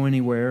seem to go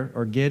anywhere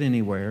or get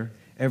anywhere.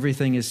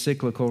 Everything is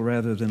cyclical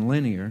rather than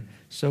linear.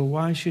 So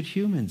why should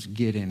humans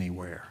get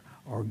anywhere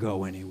or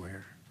go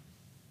anywhere?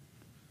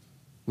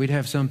 We'd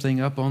have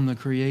something up on the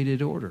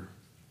created order,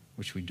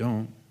 which we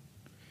don't.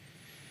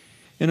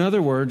 In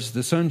other words,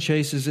 the sun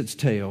chases its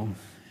tail,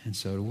 and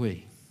so do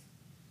we.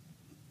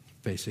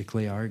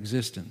 Basically, our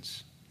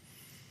existence.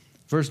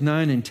 Verse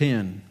 9 and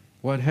 10,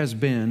 what has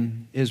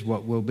been is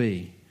what will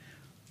be.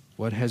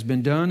 What has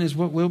been done is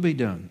what will be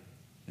done,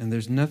 and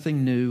there's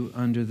nothing new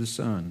under the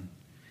sun.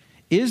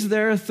 Is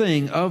there a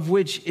thing of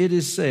which it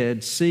is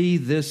said, see,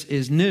 this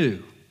is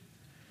new?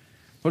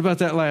 What about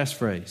that last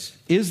phrase?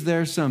 Is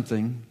there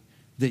something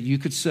that you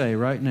could say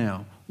right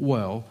now,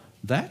 well,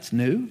 that's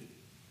new?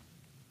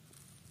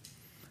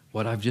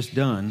 What I've just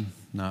done,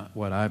 not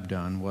what I've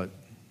done, what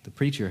the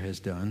preacher has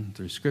done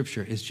through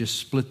Scripture, is just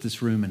split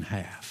this room in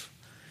half.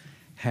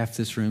 Half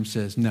this room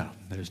says, no,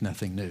 there's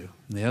nothing new.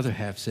 And the other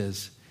half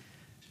says,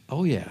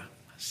 oh yeah,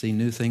 I see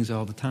new things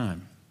all the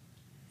time.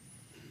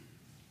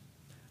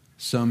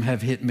 Some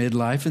have hit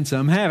midlife and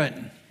some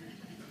haven't.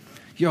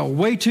 You're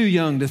way too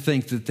young to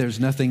think that there's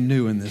nothing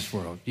new in this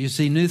world. You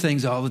see new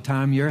things all the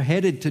time. You're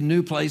headed to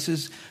new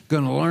places,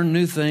 going to learn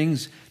new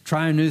things,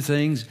 try new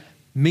things,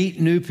 meet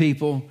new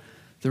people.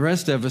 The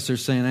rest of us are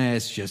saying,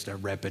 it's just a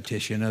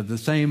repetition of the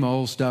same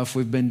old stuff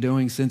we've been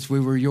doing since we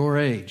were your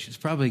age. It's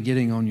probably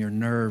getting on your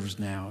nerves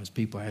now as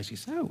people ask you,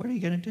 so what are you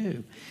going to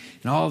do?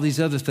 And all these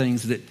other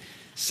things that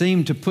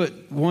seem to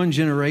put one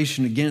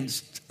generation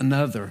against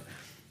another.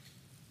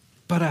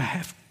 But I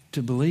have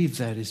to believe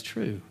that is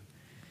true,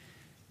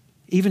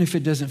 even if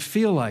it doesn't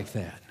feel like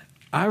that.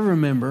 I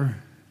remember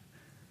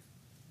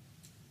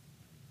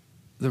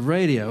the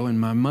radio in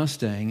my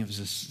Mustang. It was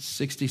a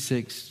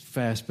 66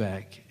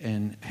 fastback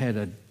and had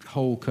a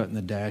hole cut in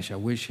the dash I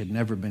wish had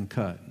never been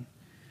cut,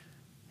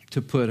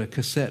 to put a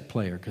cassette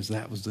player, because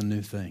that was the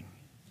new thing.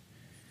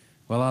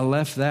 Well, I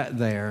left that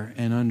there,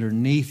 and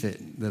underneath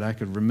it, that I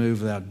could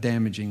remove without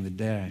damaging the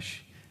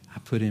dash, I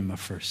put in my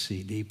first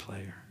CD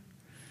player.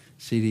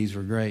 CDs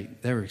were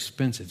great. They were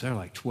expensive. They were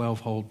like $12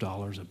 whole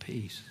a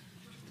piece.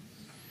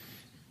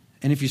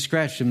 And if you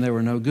scratched them, they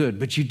were no good.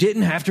 But you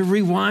didn't have to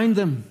rewind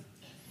them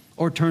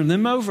or turn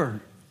them over.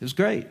 It was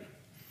great.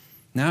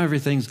 Now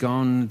everything's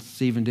gone.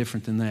 It's even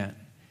different than that.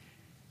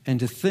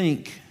 And to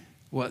think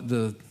what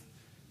the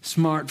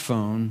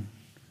smartphone,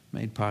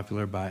 made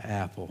popular by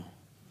Apple,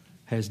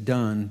 has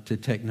done to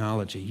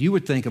technology. You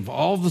would think of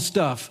all the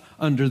stuff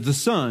under the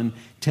sun,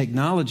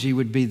 technology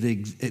would be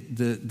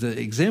the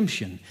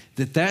exemption,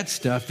 that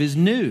stuff is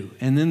new.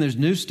 And then there's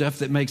new stuff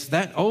that makes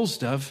that old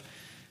stuff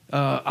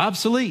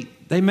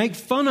obsolete. They make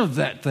fun of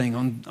that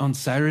thing on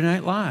Saturday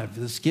Night Live,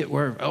 the skit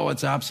where,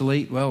 it's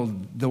obsolete. Well,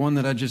 the one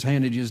that I just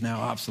handed you is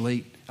now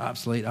obsolete.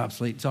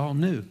 It's all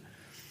new.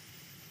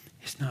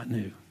 It's not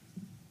new.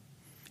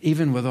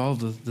 Even with all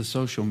the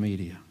social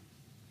media.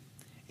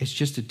 It's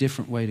just a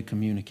different way to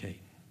communicate.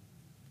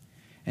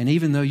 And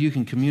even though you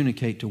can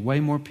communicate to way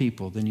more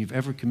people than you've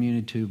ever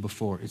communicated to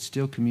before, it's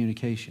still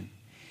communication.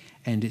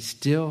 And it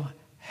still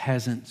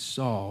hasn't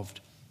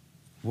solved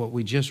what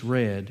we just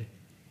read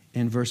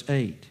in verse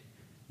 8.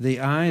 The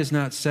eye is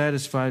not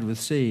satisfied with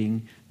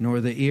seeing, nor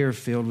the ear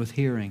filled with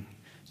hearing.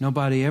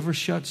 Nobody ever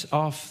shuts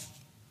off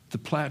the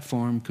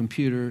platform,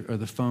 computer, or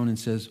the phone and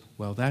says,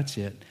 well, that's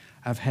it.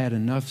 I've had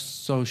enough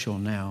social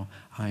now.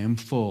 I am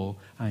full.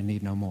 I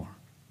need no more.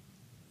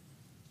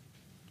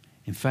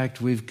 In fact,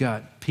 we've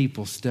got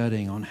people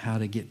studying on how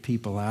to get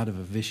people out of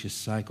a vicious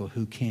cycle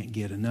who can't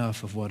get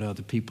enough of what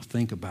other people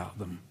think about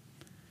them.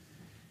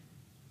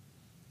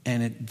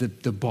 And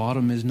the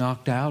bottom is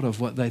knocked out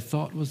of what they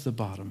thought was the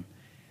bottom.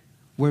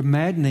 We're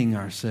maddening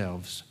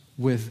ourselves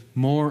with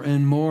more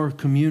and more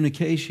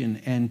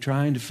communication and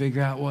trying to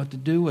figure out what to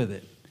do with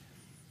it.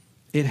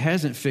 It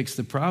hasn't fixed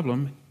the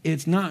problem.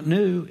 It's not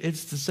new.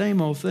 It's the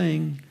same old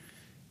thing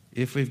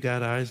if we've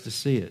got eyes to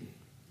see it.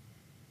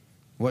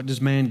 What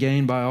does man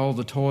gain by all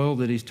the toil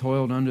that he's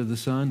toiled under the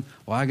sun?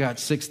 Well, I got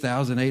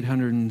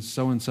 6,800 and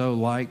so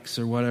likes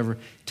or whatever.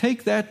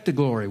 Take that to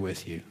glory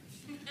with you.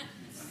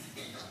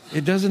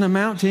 It doesn't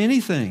amount to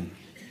anything.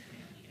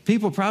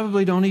 People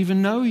probably don't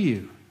even know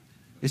you.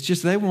 It's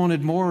just they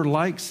wanted more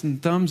likes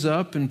and thumbs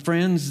up and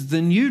friends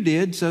than you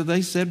did, so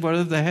they said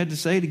whatever they had to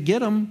say to get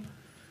them.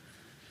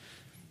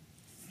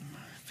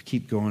 If I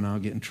keep going, I'll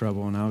get in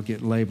trouble and I'll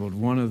get labeled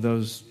one of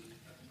those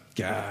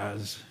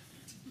guys.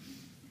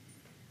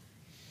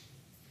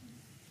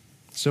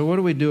 So what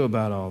do we do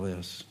about all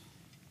this?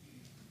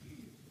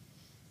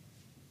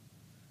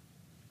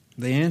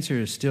 The answer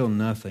is still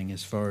nothing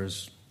as far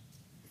as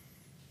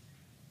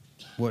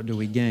what do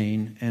we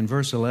gain. And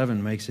verse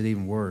 11 makes it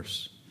even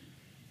worse.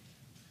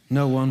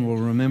 No one will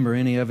remember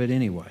any of it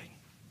anyway.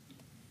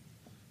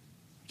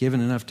 Given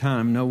enough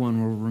time, no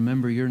one will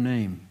remember your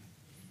name.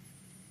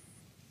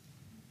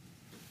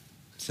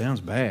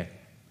 Sounds bad.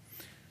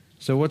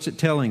 So what's it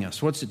telling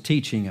us? What's it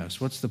teaching us?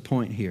 What's the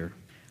point here?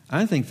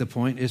 I think the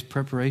point is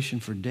preparation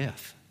for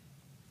death.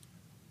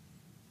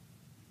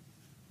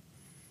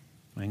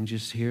 I can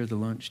just hear the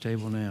lunch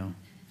table now.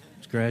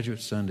 It's Graduate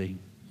Sunday.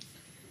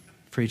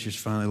 Preacher's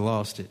finally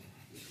lost it.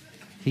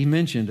 He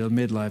mentioned a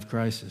midlife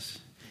crisis.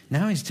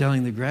 Now he's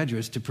telling the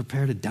graduates to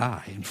prepare to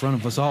die in front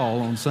of us all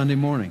on Sunday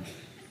morning.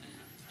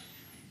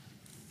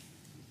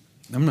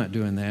 I'm not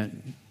doing that.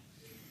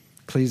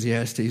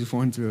 Ecclesiastes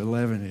 1 through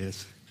 11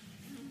 is.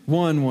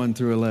 1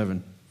 through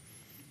 11.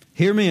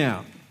 Hear me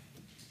out.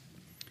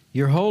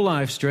 Your whole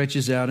life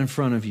stretches out in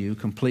front of you,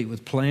 complete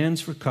with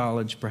plans for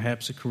college,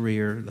 perhaps a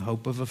career, the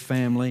hope of a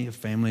family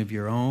of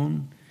your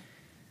own.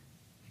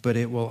 But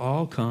it will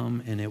all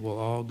come and it will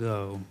all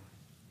go,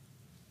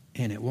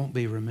 and it won't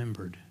be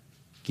remembered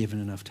given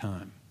enough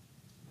time.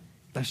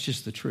 That's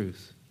just the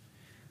truth.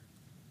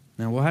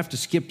 Now, we'll have to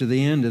skip to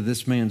the end of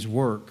this man's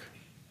work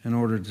in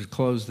order to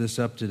close this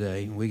up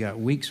today. We got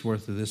weeks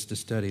worth of this to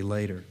study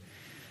later.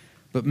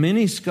 But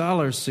many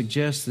scholars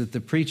suggest that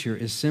the preacher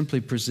is simply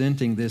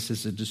presenting this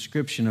as a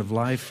description of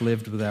life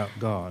lived without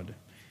God.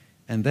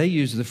 And they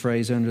use the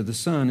phrase under the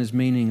sun as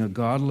meaning a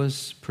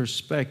godless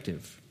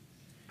perspective.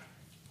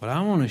 What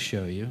I want to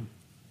show you,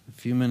 a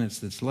few minutes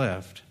that's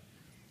left,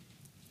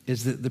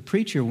 is that the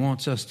preacher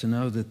wants us to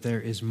know that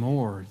there is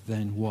more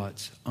than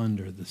what's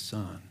under the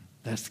sun.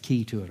 That's the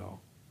key to it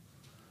all.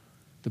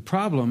 The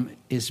problem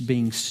is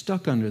being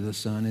stuck under the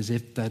sun as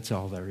if that's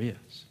all there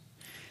is.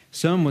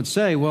 Some would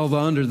say, well, the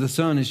under the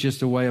sun is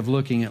just a way of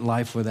looking at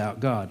life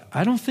without God.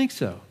 I don't think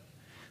so.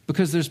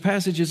 Because there's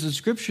passages of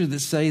Scripture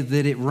that say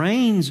that it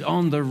rains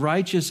on the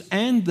righteous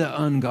and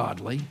the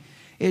ungodly.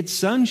 It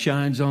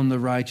sunshines on the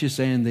righteous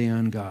and the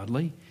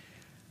ungodly.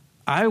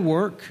 I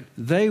work,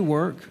 they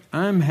work,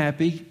 I'm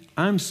happy,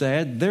 I'm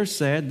sad,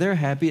 they're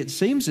happy. It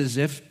seems as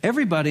if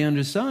everybody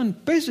under the sun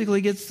basically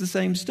gets the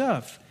same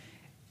stuff.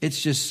 It's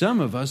just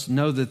some of us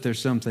know that there's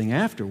something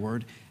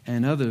afterward,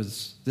 and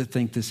others that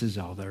think this is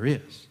all there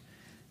is.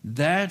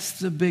 That's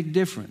the big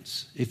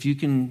difference. If you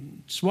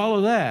can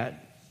swallow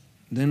that,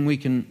 then we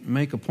can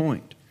make a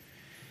point.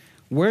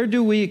 Where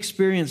do we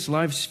experience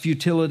life's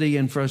futility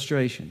and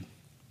frustration?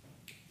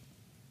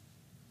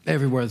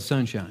 Everywhere the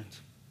sun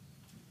shines.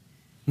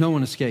 No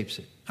one escapes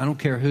it. I don't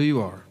care who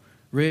you are.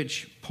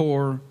 Rich,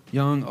 poor,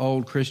 young,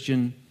 old,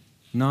 Christian,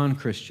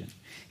 non-Christian.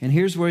 And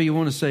here's where you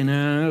want to say,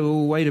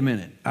 no, wait a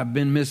minute. I've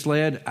been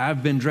misled.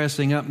 I've been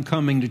dressing up and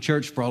coming to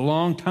church for a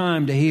long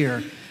time to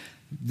hear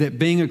that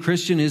being a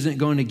Christian isn't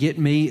going to get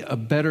me a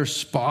better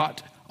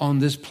spot on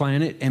this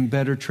planet and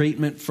better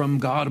treatment from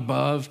God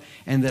above,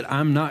 and that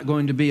I'm not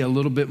going to be a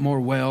little bit more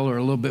well or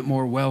a little bit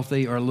more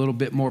wealthy or a little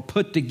bit more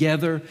put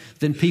together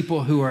than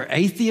people who are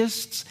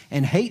atheists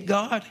and hate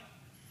God?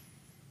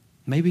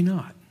 Maybe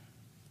not.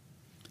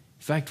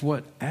 In fact,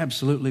 what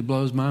absolutely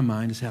blows my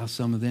mind is how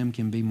some of them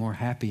can be more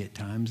happy at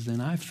times than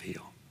I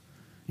feel,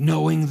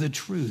 knowing the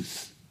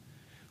truth,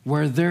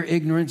 where their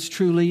ignorance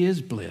truly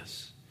is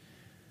bliss.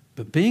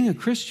 But being a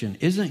Christian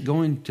isn't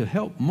going to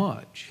help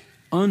much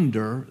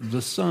under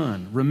the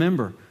sun.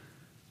 Remember,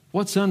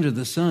 what's under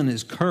the sun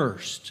is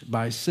cursed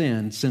by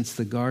sin since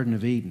the Garden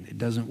of Eden. It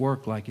doesn't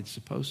work like it's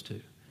supposed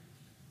to.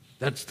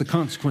 That's the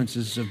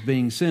consequences of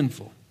being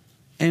sinful,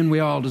 and we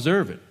all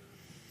deserve it.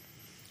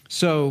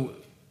 So,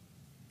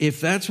 if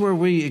that's where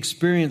we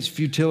experience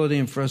futility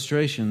and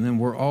frustration, then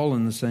we're all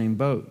in the same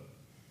boat.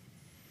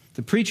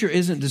 The preacher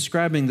isn't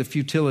describing the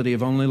futility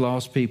of only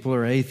lost people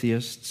or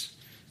atheists,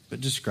 but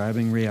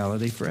describing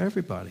reality for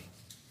everybody.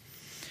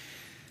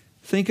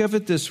 Think of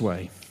it this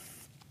way.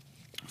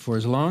 For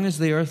as long as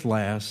the earth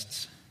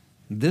lasts,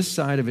 this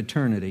side of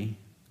eternity,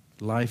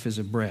 life is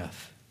a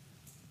breath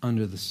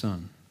under the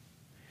sun.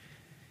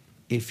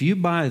 If you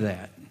buy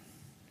that,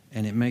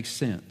 and it makes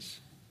sense,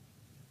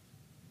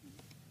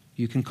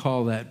 you can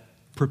call that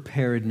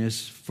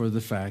preparedness for the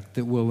fact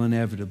that we'll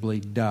inevitably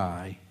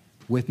die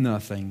with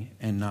nothing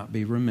and not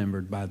be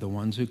remembered by the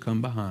ones who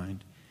come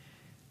behind.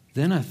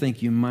 Then I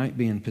think you might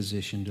be in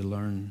position to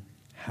learn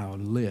how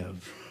to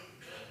live.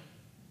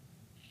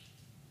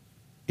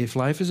 If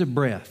life is a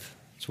breath,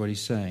 that's what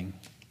he's saying,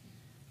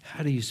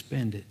 how do you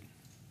spend it?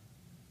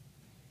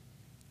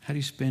 How do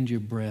you spend your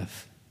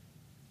breath?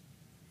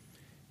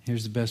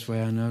 Here's the best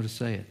way I know to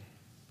say it.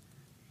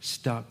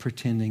 Stop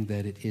pretending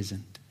that it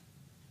isn't.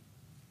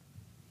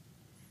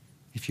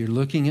 If you're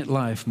looking at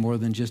life more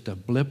than just a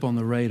blip on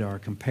the radar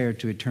compared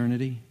to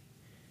eternity,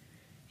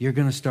 you're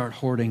going to start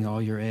hoarding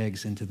all your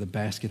eggs into the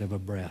basket of a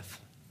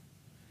breath.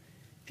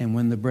 And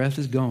when the breath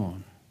is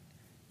gone,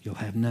 you'll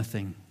have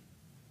nothing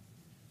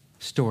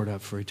stored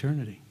up for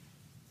eternity.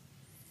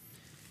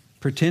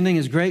 Pretending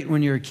is great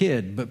when you're a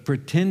kid, but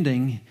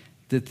pretending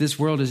that this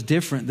world is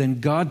different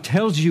than God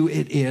tells you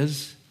it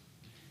is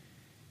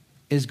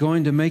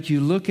going to make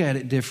you look at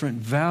it different,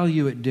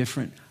 value it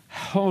different,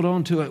 hold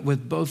on to it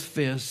with both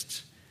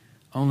fists,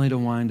 only to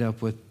wind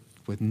up with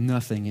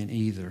nothing in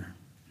either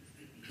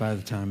by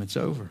the time it's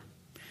over.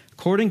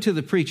 According to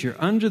the preacher,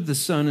 under the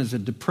sun is a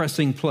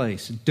depressing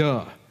place.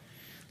 Duh.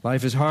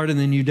 Life is hard and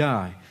then you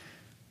die.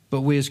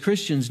 But we as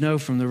Christians know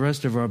from the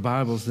rest of our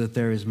Bibles that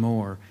there is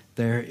more.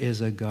 There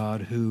is a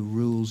God who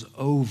rules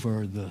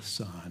over the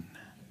sun.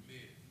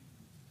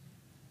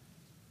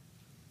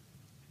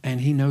 And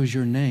he knows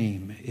your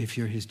name if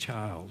you're his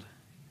child.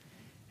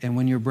 And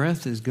when your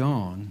breath is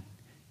gone,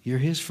 you're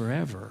his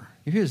forever.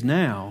 You're his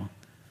now.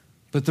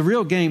 But the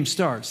real game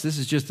starts. This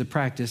is just the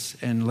practice,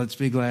 and let's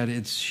be glad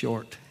it's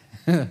short.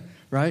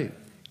 Right?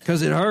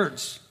 Because it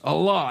hurts a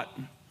lot.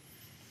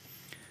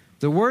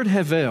 The word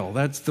Havel,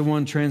 that's the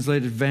one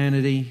translated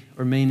vanity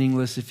or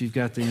meaningless if you've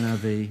got the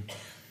NIV,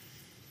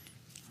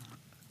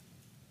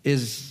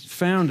 is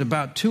found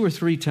about 2 or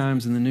 3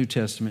 times in the New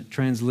Testament,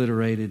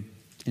 transliterated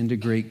into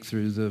Greek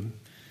through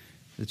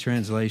the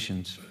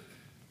translations.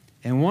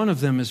 And one of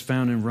them is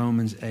found in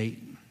Romans 8.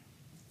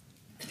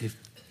 If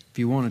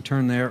you want to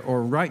turn there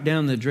or write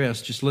down the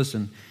address, just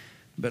listen.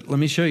 But let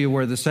me show you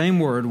where the same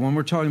word, when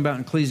we're talking about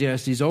in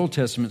Ecclesiastes, Old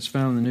Testament, is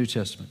found in the New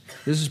Testament.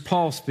 This is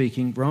Paul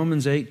speaking,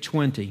 Romans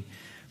 8:20.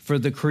 For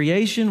the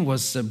creation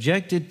was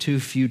subjected to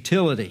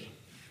futility.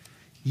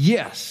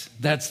 Yes,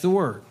 that's the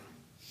word.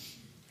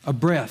 A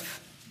breath.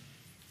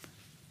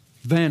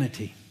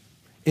 Vanity.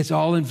 It's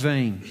all in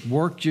vain.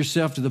 Work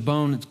yourself to the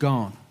bone, it's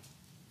gone.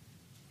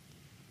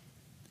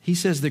 He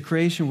says the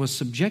creation was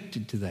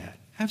subjected to that.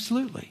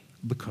 Absolutely.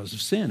 Because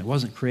of sin. It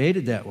wasn't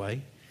created that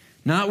way.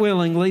 Not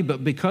willingly,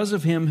 but because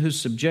of him who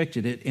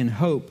subjected it, in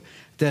hope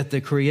that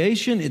the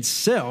creation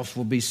itself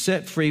will be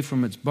set free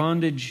from its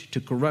bondage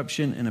to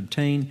corruption and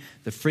obtain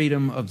the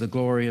freedom of the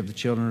glory of the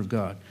children of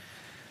God.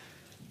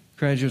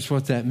 Graduates,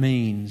 what that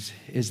means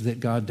is that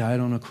God died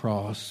on a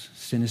cross,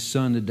 sent his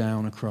son to die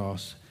on a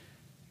cross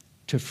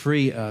to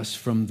free us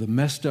from the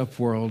messed up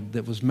world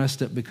that was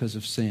messed up because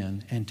of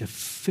sin and to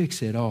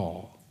fix it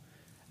all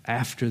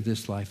after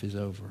this life is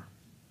over.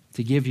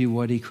 To give you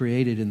what he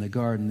created in the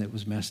garden that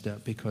was messed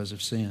up because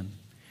of sin.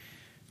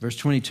 Verse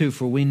 22,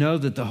 for we know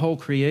that the whole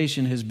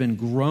creation has been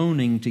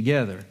groaning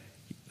together.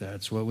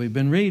 That's what we've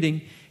been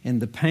reading. In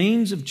the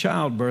pains of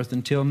childbirth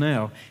until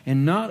now.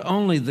 And not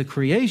only the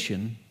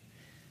creation,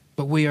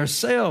 but we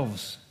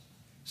ourselves.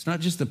 It's not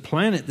just the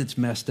planet that's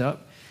messed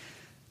up.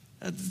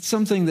 It's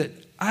something that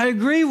I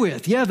agree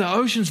with. Yeah, the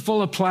ocean's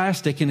full of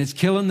plastic and it's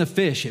killing the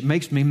fish. It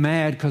makes me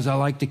mad because I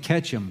like to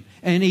catch them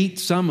and eat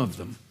some of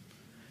them.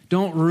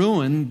 Don't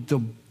ruin the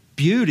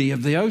beauty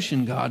of the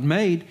ocean God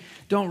made.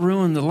 Don't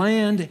ruin the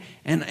land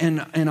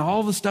and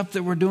all the stuff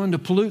that we're doing to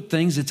pollute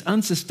things. It's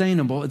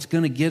unsustainable. It's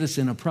going to get us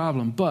in a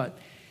problem. But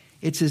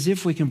it's as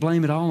if we can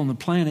blame it all on the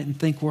planet and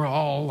think we're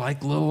all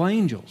like little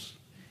angels.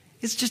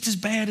 It's just as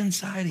bad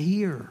inside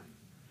here.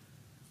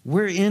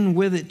 We're in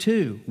with it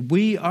too.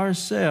 We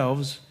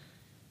ourselves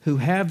who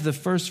have the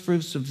first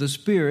fruits of the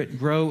Spirit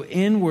grow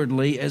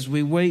inwardly as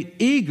we wait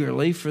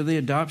eagerly for the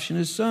adoption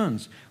as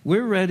sons.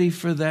 We're ready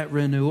for that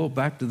renewal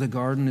back to the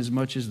garden as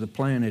much as the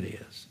planet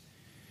is.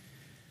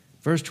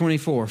 Verse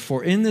 24,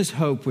 for in this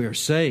hope we are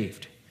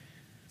saved.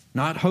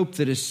 Not hope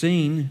that is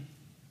seen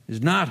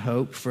is not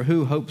hope, for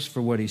who hopes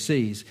for what he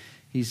sees?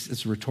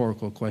 It's a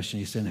rhetorical question.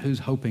 He's saying, who's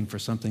hoping for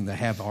something they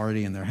have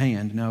already in their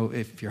hand? No,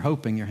 if you're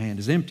hoping, your hand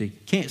is empty.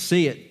 Can't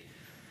see it.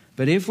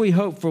 But if we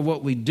hope for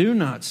what we do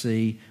not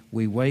see,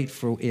 we wait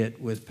for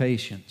it with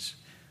patience.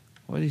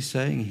 What he's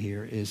saying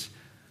here is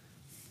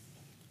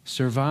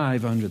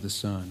survive under the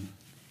sun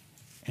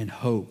and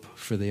hope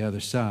for the other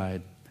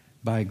side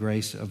by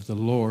grace of the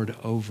Lord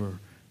over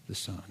the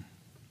sun.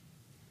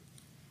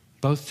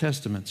 Both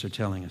testaments are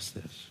telling us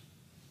this.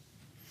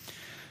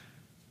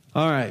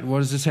 All right, what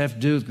does this have to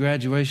do with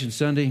graduation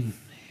Sunday?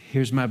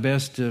 Here's my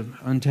best to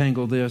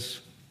untangle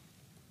this.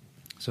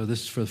 So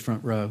this is for the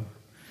front row.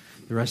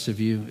 The rest of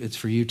you, it's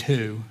for you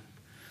too.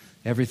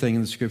 Everything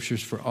in the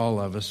Scriptures for all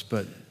of us.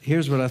 But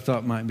here's what I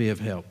thought might be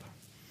of help.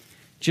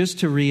 Just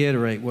to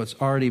reiterate what's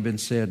already been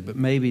said, but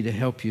maybe to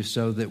help you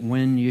so that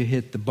when you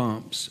hit the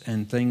bumps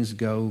and things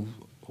go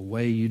a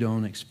way you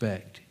don't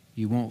expect,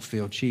 you won't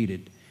feel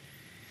cheated.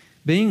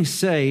 Being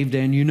saved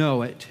and you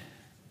know it.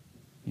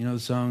 You know the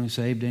song,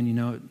 saved and you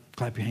know it?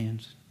 Clap your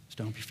hands,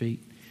 stomp your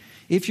feet.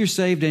 If you're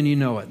saved and you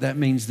know it, that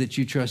means that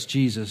you trust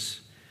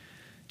Jesus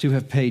to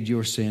have paid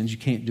your sins. You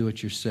can't do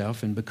it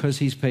yourself. And because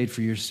he's paid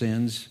for your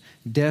sins,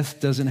 death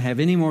doesn't have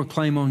any more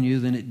claim on you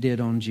than it did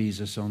on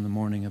Jesus on the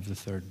morning of the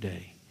third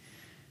day.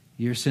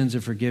 Your sins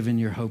are forgiven.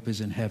 Your hope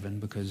is in heaven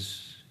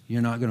because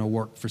you're not going to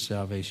work for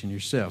salvation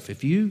yourself.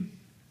 If you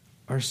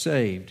are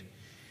saved,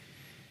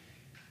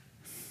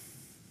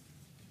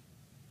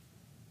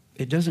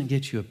 it doesn't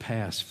get you a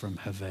pass from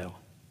Havel.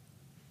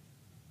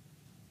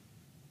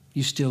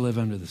 You still live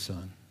under the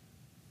sun.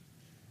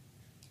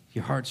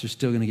 Your hearts are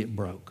still going to get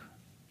broke.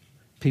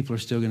 People are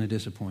still going to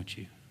disappoint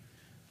you.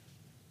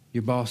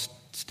 Your boss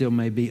still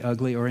may be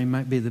ugly, or he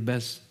might be the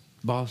best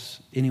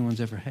boss anyone's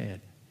ever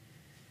had.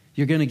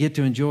 You're going to get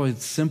to enjoy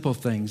simple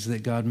things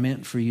that God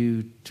meant for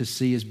you to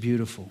see as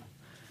beautiful.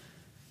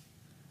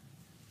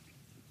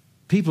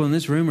 People in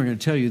this room are going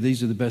to tell you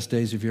these are the best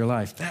days of your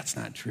life. That's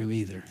not true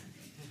either.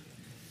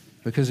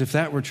 Because if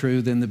that were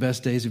true, then the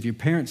best days of your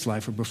parents'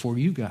 life were before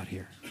you got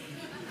here.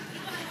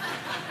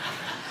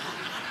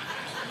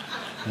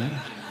 Yeah.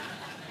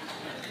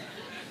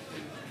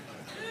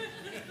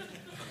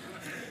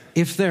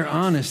 If they're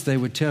honest, they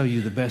would tell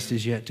you the best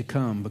is yet to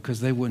come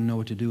because they wouldn't know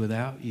what to do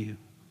without you.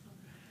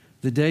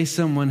 The day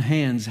someone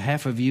hands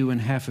half of you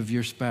and half of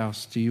your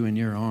spouse to you in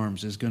your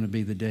arms is going to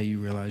be the day you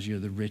realize you're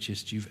the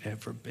richest you've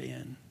ever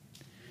been.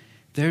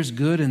 There's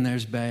good and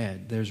there's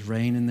bad. There's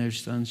rain and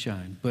there's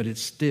sunshine, but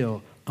it's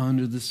still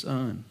under the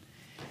sun.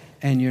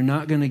 And you're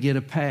not going to get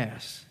a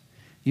pass.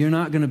 You're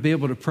not going to be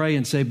able to pray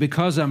and say,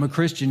 because I'm a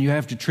Christian, you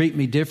have to treat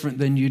me different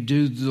than you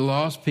do the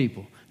lost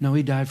people. No,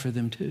 he died for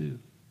them too.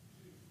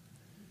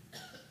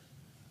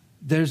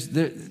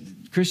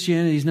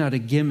 Christianity is not a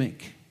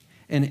gimmick,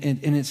 and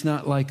it's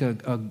not like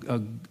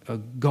a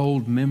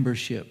gold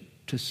membership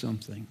to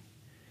something.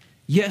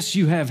 Yes,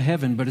 you have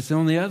heaven, but it's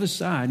on the other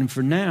side. And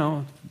for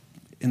now,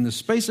 in the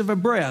space of a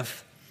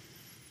breath,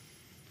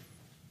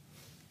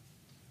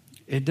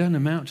 it doesn't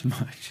amount to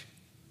much.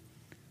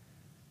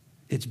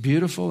 It's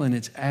beautiful and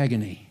it's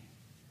agony,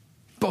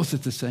 both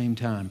at the same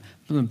time.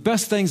 The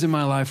best things in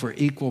my life were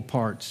equal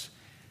parts,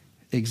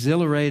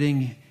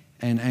 exhilarating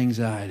and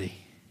anxiety.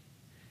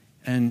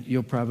 And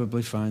you'll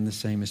probably find the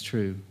same is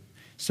true.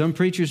 Some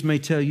preachers may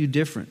tell you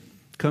different.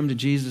 Come to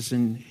Jesus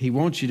and he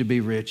wants you to be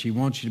rich. He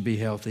wants you to be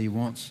healthy. He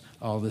wants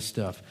all this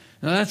stuff.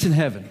 Now that's in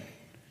heaven.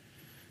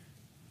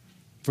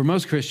 For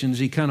most Christians,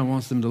 he kind of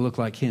wants them to look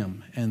like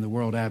him. And the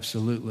world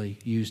absolutely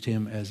used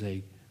him as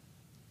a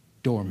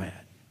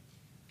doormat.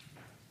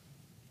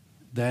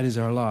 That is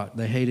our lot.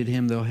 They hated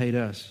him, they'll hate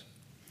us.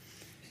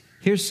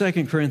 Here's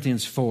 2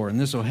 Corinthians 4, and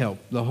this will help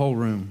the whole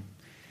room.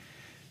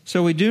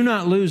 So we do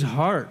not lose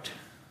heart,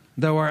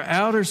 though our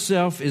outer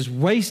self is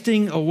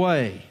wasting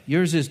away.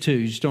 Yours is too,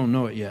 you just don't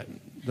know it yet.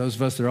 Those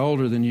of us that are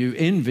older than you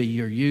envy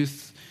your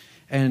youth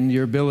and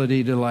your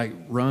ability to like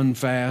run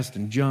fast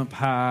and jump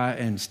high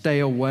and stay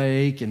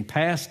awake and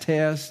pass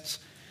tests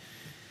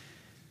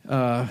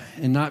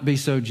and not be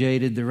so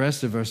jaded. The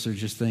rest of us are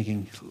just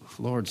thinking,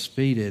 Lord,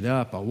 speed it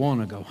up. I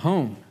want to go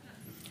home.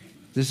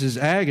 This is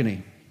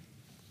agony.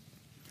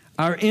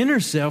 Our inner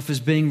self is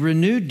being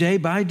renewed day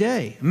by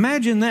day.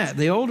 Imagine that.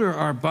 The older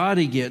our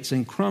body gets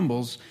and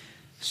crumbles,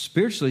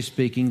 spiritually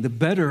speaking, the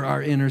better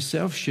our inner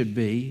self should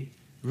be,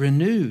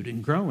 renewed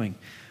and growing.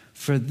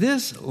 For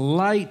this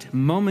light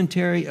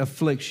momentary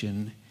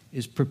affliction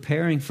is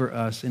preparing for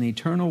us an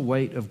eternal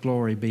weight of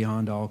glory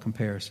beyond all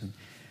comparison.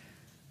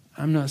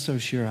 I'm not so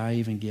sure I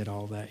even get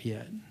all that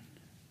yet.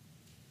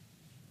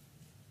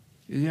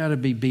 You got to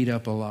be beat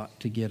up a lot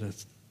to get a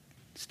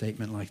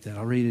statement like that.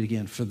 I'll read it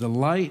again. For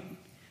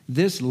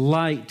this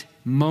light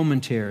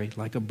momentary,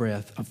 like a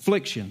breath,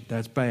 affliction,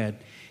 that's bad,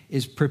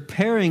 is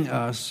preparing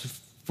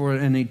us for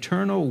an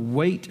eternal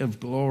weight of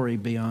glory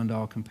beyond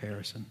all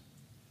comparison.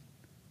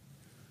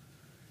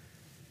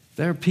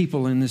 There are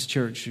people in this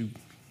church who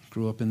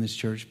grew up in this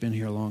church, been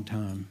here a long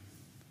time,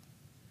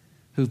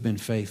 who've been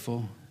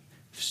faithful,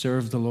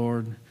 served the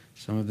Lord.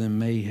 Some of them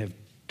may have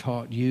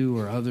taught you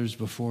or others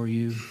before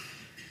you.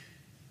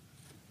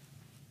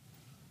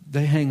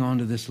 They hang on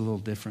to this a little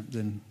different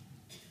than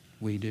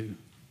we do.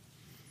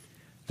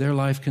 Their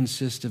life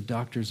consists of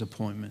doctor's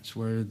appointments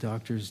where the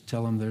doctors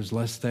tell them there's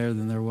less there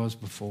than there was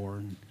before,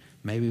 and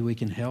maybe we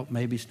can help,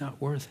 maybe it's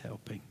not worth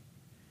helping.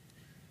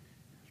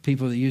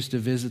 People that used to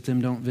visit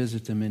them don't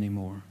visit them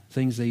anymore.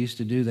 Things they used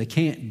to do, they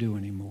can't do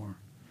anymore.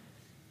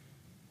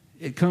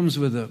 It comes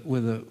with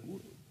a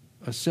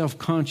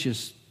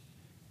self-conscious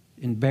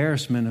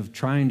embarrassment of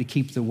trying to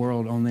keep the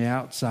world on the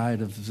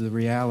outside of the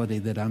reality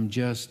that I'm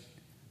just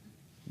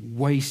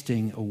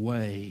wasting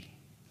away.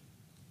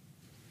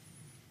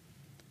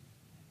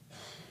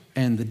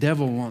 And the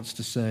devil wants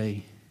to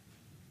say,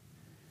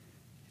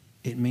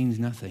 it means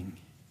nothing.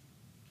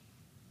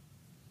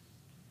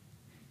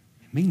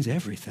 It means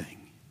everything.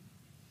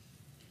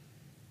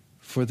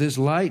 For this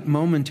light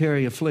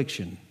momentary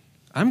affliction,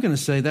 I'm going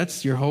to say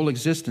that's your whole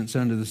existence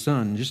under the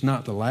sun, just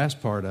not the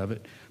last part of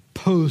it.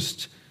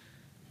 Post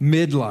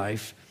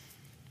midlife,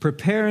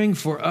 preparing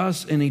for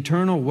us an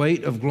eternal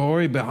weight of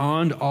glory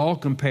beyond all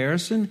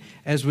comparison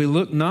as we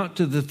look not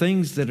to the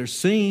things that are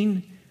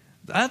seen.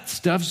 That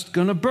stuff's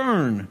going to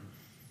burn.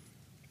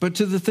 But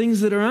to the things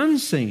that are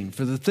unseen.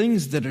 For the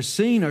things that are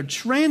seen are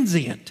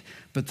transient,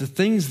 but the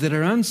things that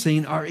are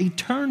unseen are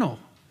eternal.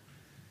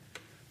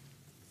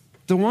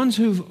 The ones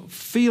who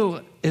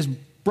feel as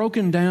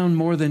broken down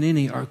more than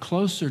any are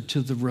closer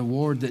to the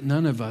reward that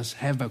none of us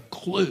have a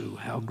clue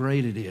how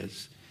great it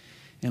is.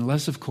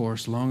 Unless, of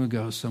course, long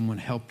ago someone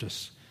helped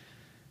us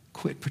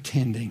quit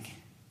pretending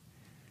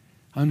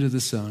under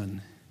the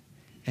sun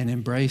and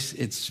embrace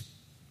its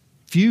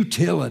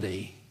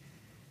futility,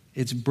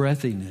 its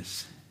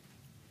breathiness,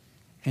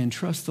 and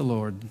trust the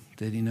Lord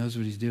that He knows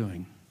what He's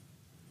doing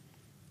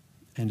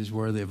and is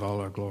worthy of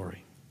all our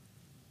glory.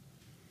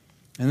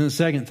 And then the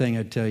second thing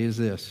I'd tell you is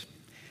this.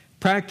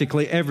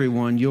 Practically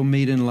everyone you'll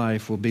meet in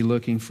life will be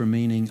looking for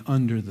meaning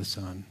under the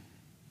sun.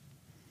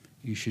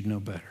 You should know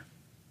better.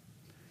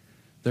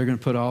 They're going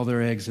to put all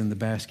their eggs in the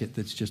basket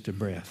that's just a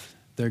breath.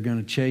 They're going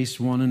to chase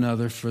one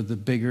another for the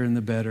bigger and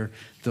the better.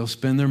 They'll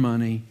spend their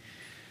money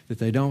that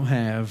they don't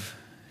have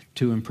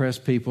to impress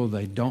people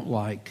they don't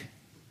like,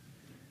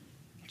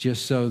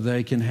 just so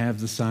they can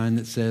have the sign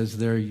that says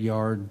their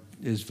yard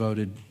is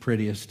voted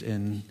prettiest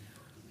in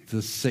the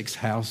 6th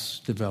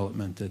house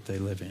development that they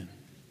live in.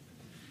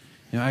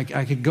 You know,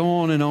 I could go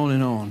on and on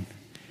and on.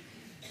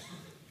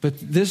 But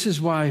this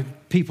is why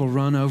people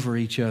run over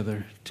each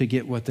other to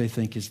get what they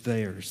think is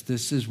theirs.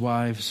 This is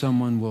why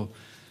someone will,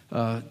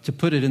 to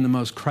put it in the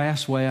most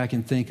crass way I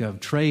can think of,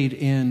 trade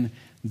in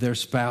their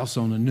spouse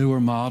on a newer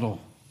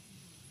model.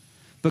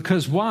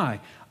 Because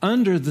why?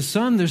 Under the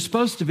sun, they're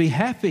supposed to be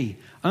happy.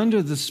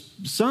 Under the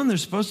sun, they're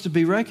supposed to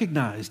be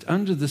recognized.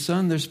 Under the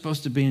sun, they're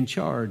supposed to be in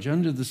charge.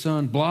 Under the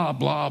sun, blah,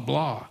 blah,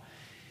 blah.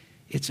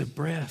 It's a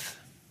breath.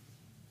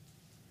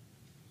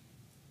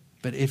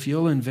 But if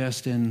you'll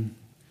invest in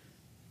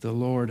the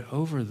Lord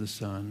over the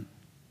sun,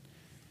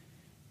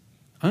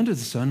 under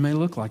the sun may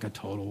look like a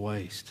total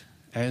waste,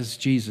 as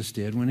Jesus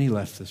did when he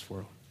left this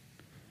world.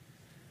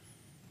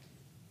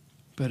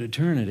 But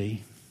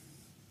eternity,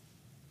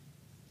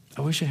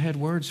 I wish I had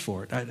words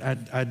for it.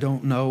 I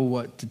don't know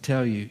what to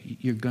tell you.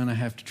 You're going to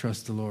have to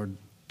trust the Lord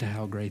to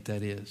how great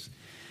that is.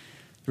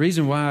 The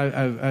reason why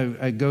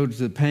I go to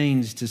the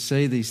pains to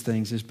say these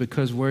things is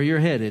because where you're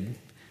headed,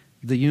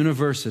 the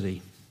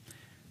university,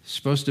 is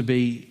supposed to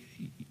be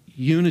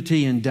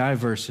unity and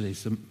diversity.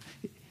 So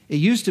it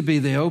used to be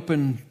the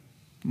open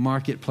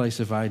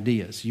marketplace of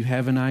ideas. You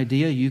have an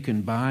idea, you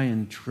can buy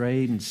and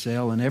trade and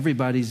sell, and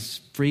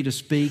everybody's free to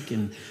speak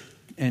and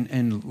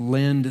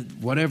lend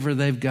whatever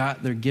they've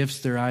got, their gifts,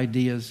 their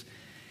ideas.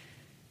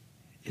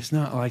 It's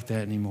not like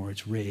that anymore.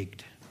 It's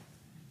rigged.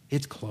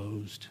 It's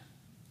closed.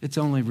 It's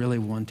only really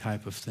one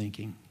type of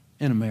thinking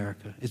in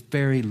America. It's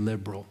very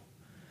liberal.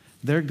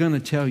 They're going to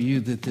tell you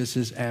that this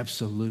is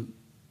absolute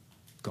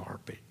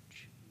garbage,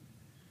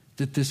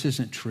 that this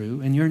isn't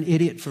true, and you're an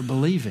idiot for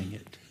believing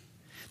it.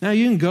 Now,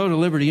 you can go to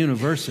Liberty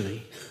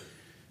University,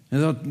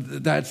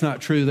 and that's not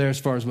true there as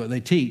far as what they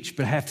teach,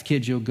 but half the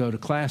kids you'll go to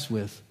class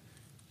with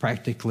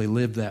practically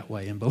live that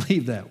way and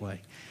believe that way.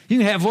 You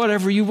can have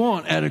whatever you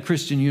want at a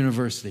Christian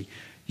university.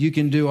 You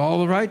can do all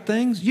the right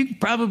things. You can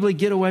probably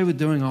get away with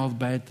doing all the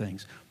bad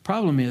things.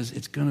 Problem is,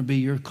 it's going to be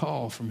your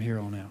call from here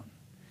on out.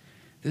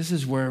 This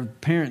is where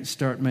parents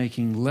start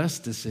making less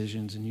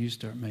decisions and you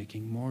start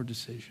making more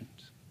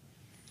decisions.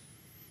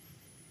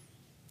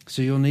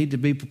 So you'll need to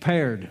be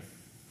prepared.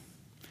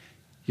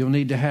 You'll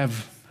need to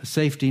have a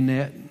safety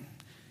net.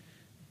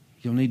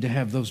 You'll need to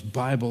have those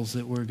Bibles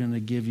that we're going to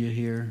give you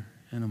here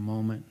in a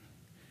moment.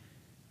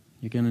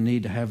 You're going to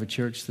need to have a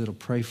church that'll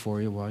pray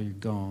for you while you're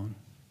gone.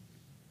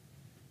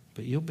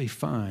 But you'll be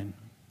fine.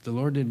 The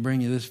Lord didn't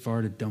bring you this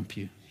far to dump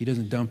you. He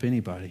doesn't dump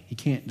anybody. He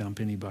can't dump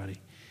anybody.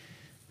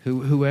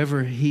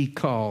 Whoever he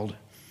called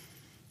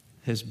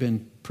has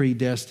been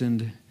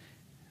predestined.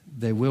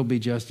 They will be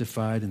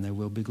justified and they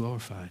will be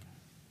glorified.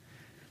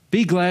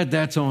 Be glad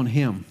that's on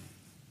him.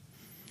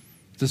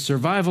 The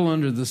survival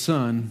under the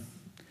sun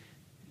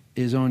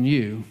is on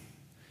you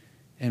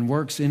and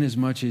works in as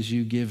much as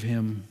you give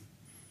him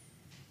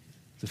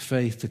the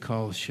faith to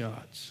call the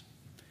shots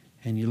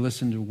and you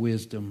listen to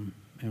wisdom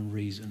and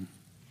reason.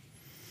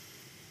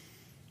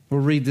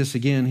 We'll read this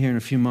again here in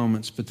a few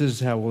moments, but this is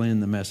how we'll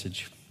end the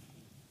message.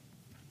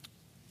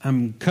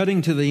 I'm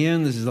cutting to the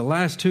end. This is the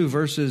last 2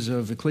 verses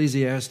of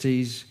Ecclesiastes.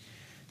 This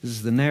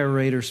is the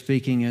narrator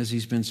speaking as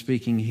he's been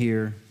speaking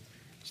here.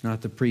 It's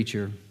not the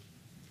preacher.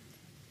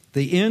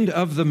 The end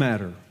of the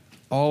matter.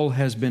 All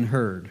has been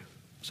heard.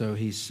 So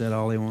he's said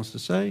all he wants to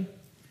say.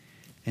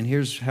 And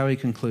here's how he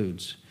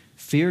concludes.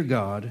 Fear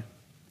God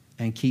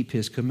and keep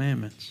his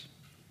commandments.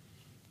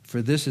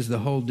 For this is the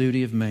whole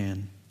duty of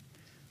man.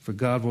 For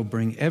God will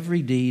bring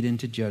every deed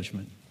into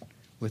judgment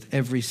with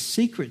every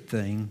secret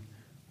thing,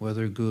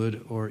 whether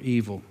good or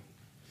evil.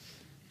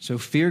 So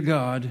fear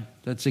God.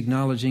 That's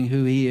acknowledging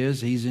who he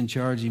is. He's in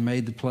charge. He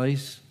made the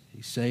place.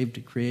 He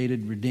saved,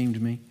 created,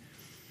 redeemed me.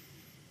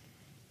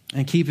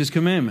 And keep his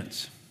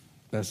commandments.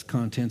 That's the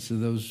contents of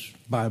those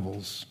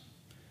Bibles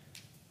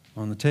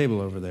on the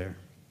table over there.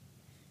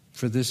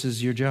 For this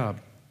is your job,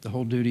 the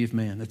whole duty of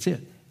man. That's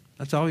it.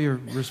 That's all you're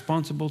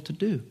responsible to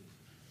do.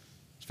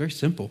 It's very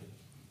simple.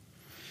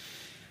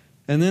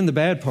 And then the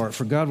bad part,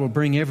 for God will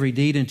bring every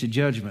deed into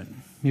judgment.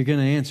 You're going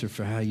to answer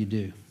for how you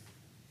do.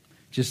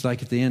 Just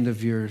like at the end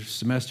of your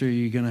semester,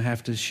 you're going to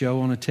have to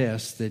show on a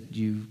test that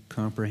you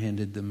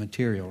comprehended the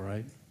material,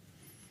 right?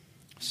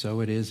 So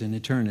it is in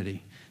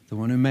eternity. The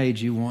one who made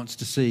you wants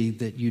to see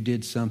that you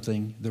did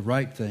something, the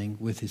right thing,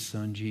 with his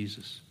son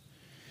Jesus.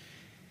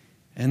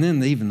 And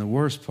then even the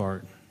worst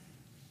part,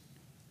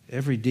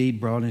 every deed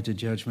brought into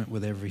judgment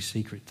with every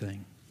secret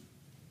thing.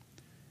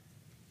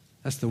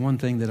 That's the one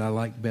thing that I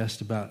like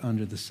best about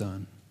under the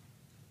sun.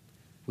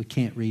 We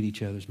can't read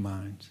each other's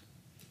minds.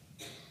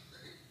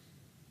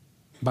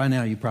 By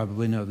now you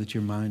probably know that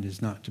your mind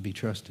is not to be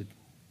trusted.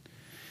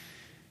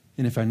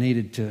 And if I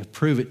needed to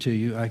prove it to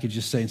you, I could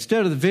just say,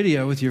 instead of the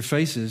video with your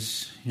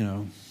faces,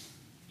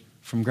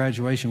 from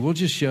graduation, we'll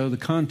just show the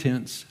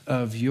contents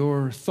of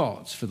your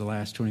thoughts for the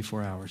last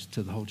 24 hours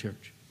to the whole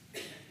church.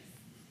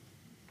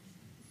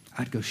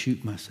 I'd go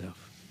shoot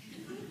myself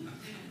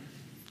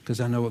because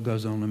I know what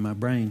goes on in my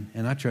brain,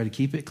 and I try to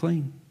keep it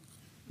clean.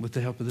 with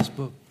the help of this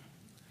book.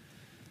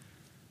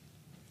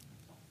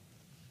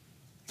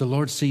 The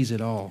Lord sees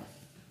it all.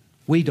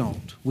 We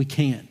don't. We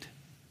can't.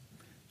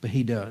 But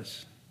He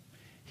does.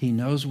 He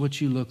knows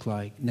what you look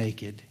like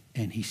naked,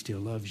 and He still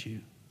loves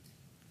you.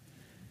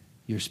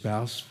 Your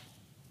spouse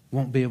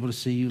won't be able to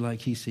see you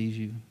like He sees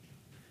you.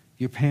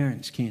 Your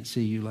parents can't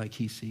see you like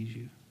He sees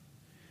you.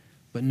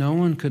 But no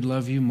one could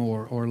love you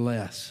more or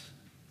less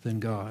than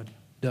God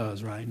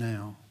does right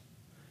now.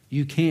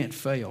 You can't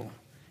fail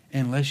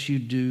unless you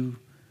do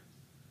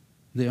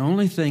the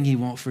only thing He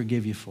won't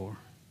forgive you for,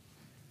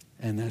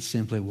 and that's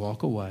simply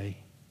walk away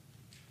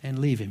and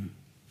leave Him.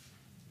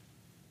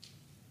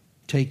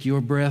 Take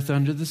your breath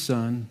under the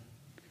sun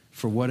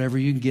for whatever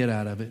you can get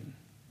out of it,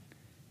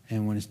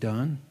 and when it's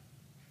done,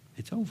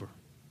 it's over.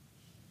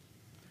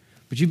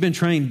 But you've been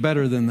trained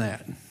better than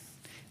that,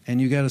 and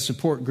you got a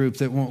support group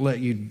that won't let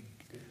you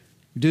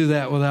do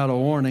that without a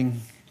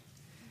warning,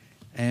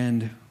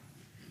 and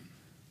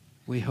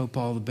we hope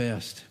all the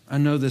best. I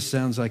know this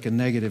sounds like a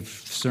negative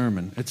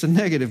sermon. It's a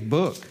negative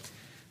book,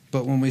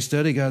 but when we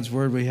study God's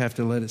Word, we have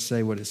to let it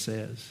say what it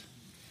says.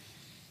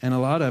 And a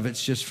lot of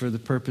it's just for the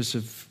purpose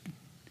of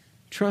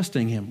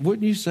trusting Him.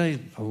 Wouldn't you say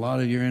a lot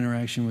of your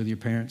interaction with your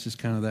parents is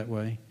kind of that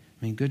way?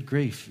 I mean, good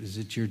grief, is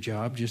it your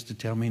job just to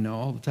tell me no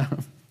all the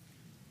time?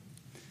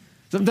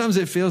 Sometimes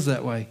it feels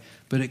that way,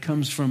 but it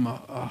comes from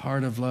a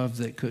heart of love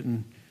that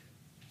couldn't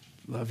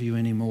love you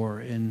anymore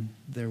in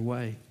their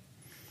way.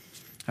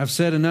 I've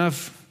said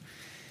enough.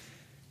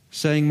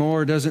 Saying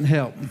more doesn't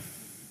help.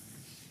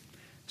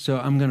 So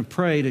I'm going to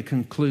pray to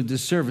conclude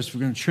this service.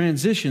 We're going to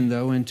transition,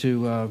 though,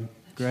 into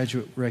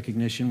graduate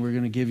recognition. We're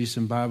going to give you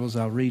some Bibles.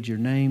 I'll read your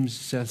names.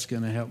 Seth's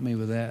going to help me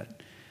with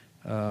that.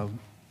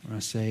 When I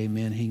say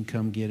amen, he can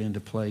come get into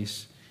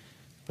place.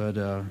 But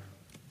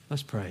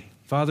let's pray.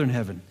 Father in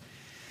heaven,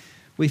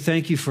 we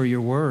thank you for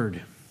your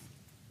word.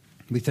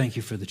 We thank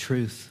you for the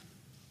truth.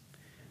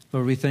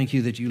 Lord, we thank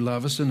you that you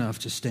love us enough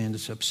to stand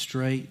us up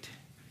straight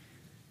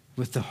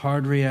with the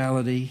hard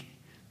reality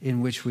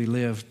in which we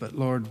live. But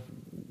Lord,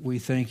 we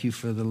thank you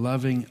for the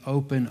loving,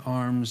 open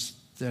arms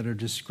that are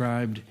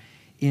described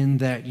in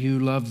that you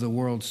love the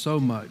world so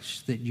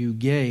much that you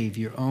gave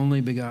your only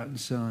begotten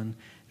Son,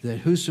 that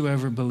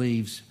whosoever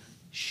believes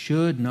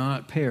should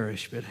not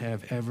perish but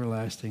have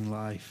everlasting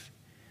life.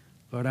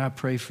 Lord, I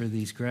pray for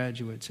these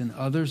graduates and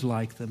others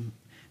like them,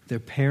 their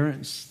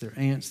parents, their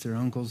aunts, their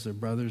uncles, their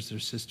brothers, their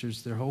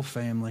sisters, their whole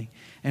family,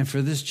 and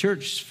for this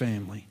church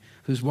family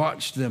who's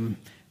watched them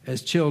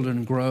as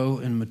children grow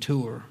and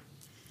mature.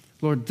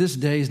 Lord, this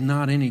day is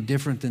not any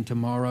different than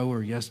tomorrow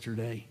or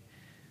yesterday.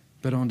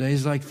 But on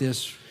days like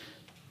this,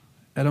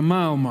 at a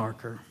mile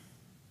marker,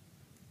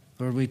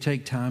 Lord, we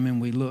take time and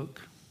we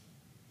look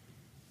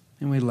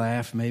and we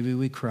laugh, maybe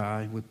we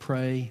cry, we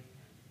pray.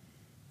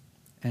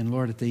 And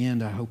Lord, at the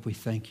end, I hope we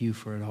thank you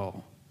for it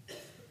all,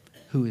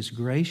 who is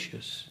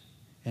gracious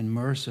and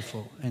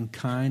merciful and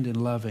kind and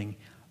loving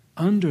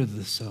under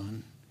the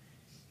sun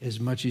as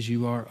much as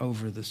you are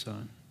over the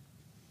sun.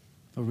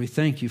 Lord, we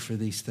thank you for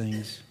these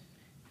things,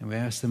 and we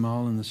ask them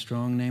all in the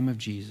strong name of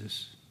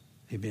Jesus.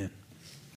 Amen.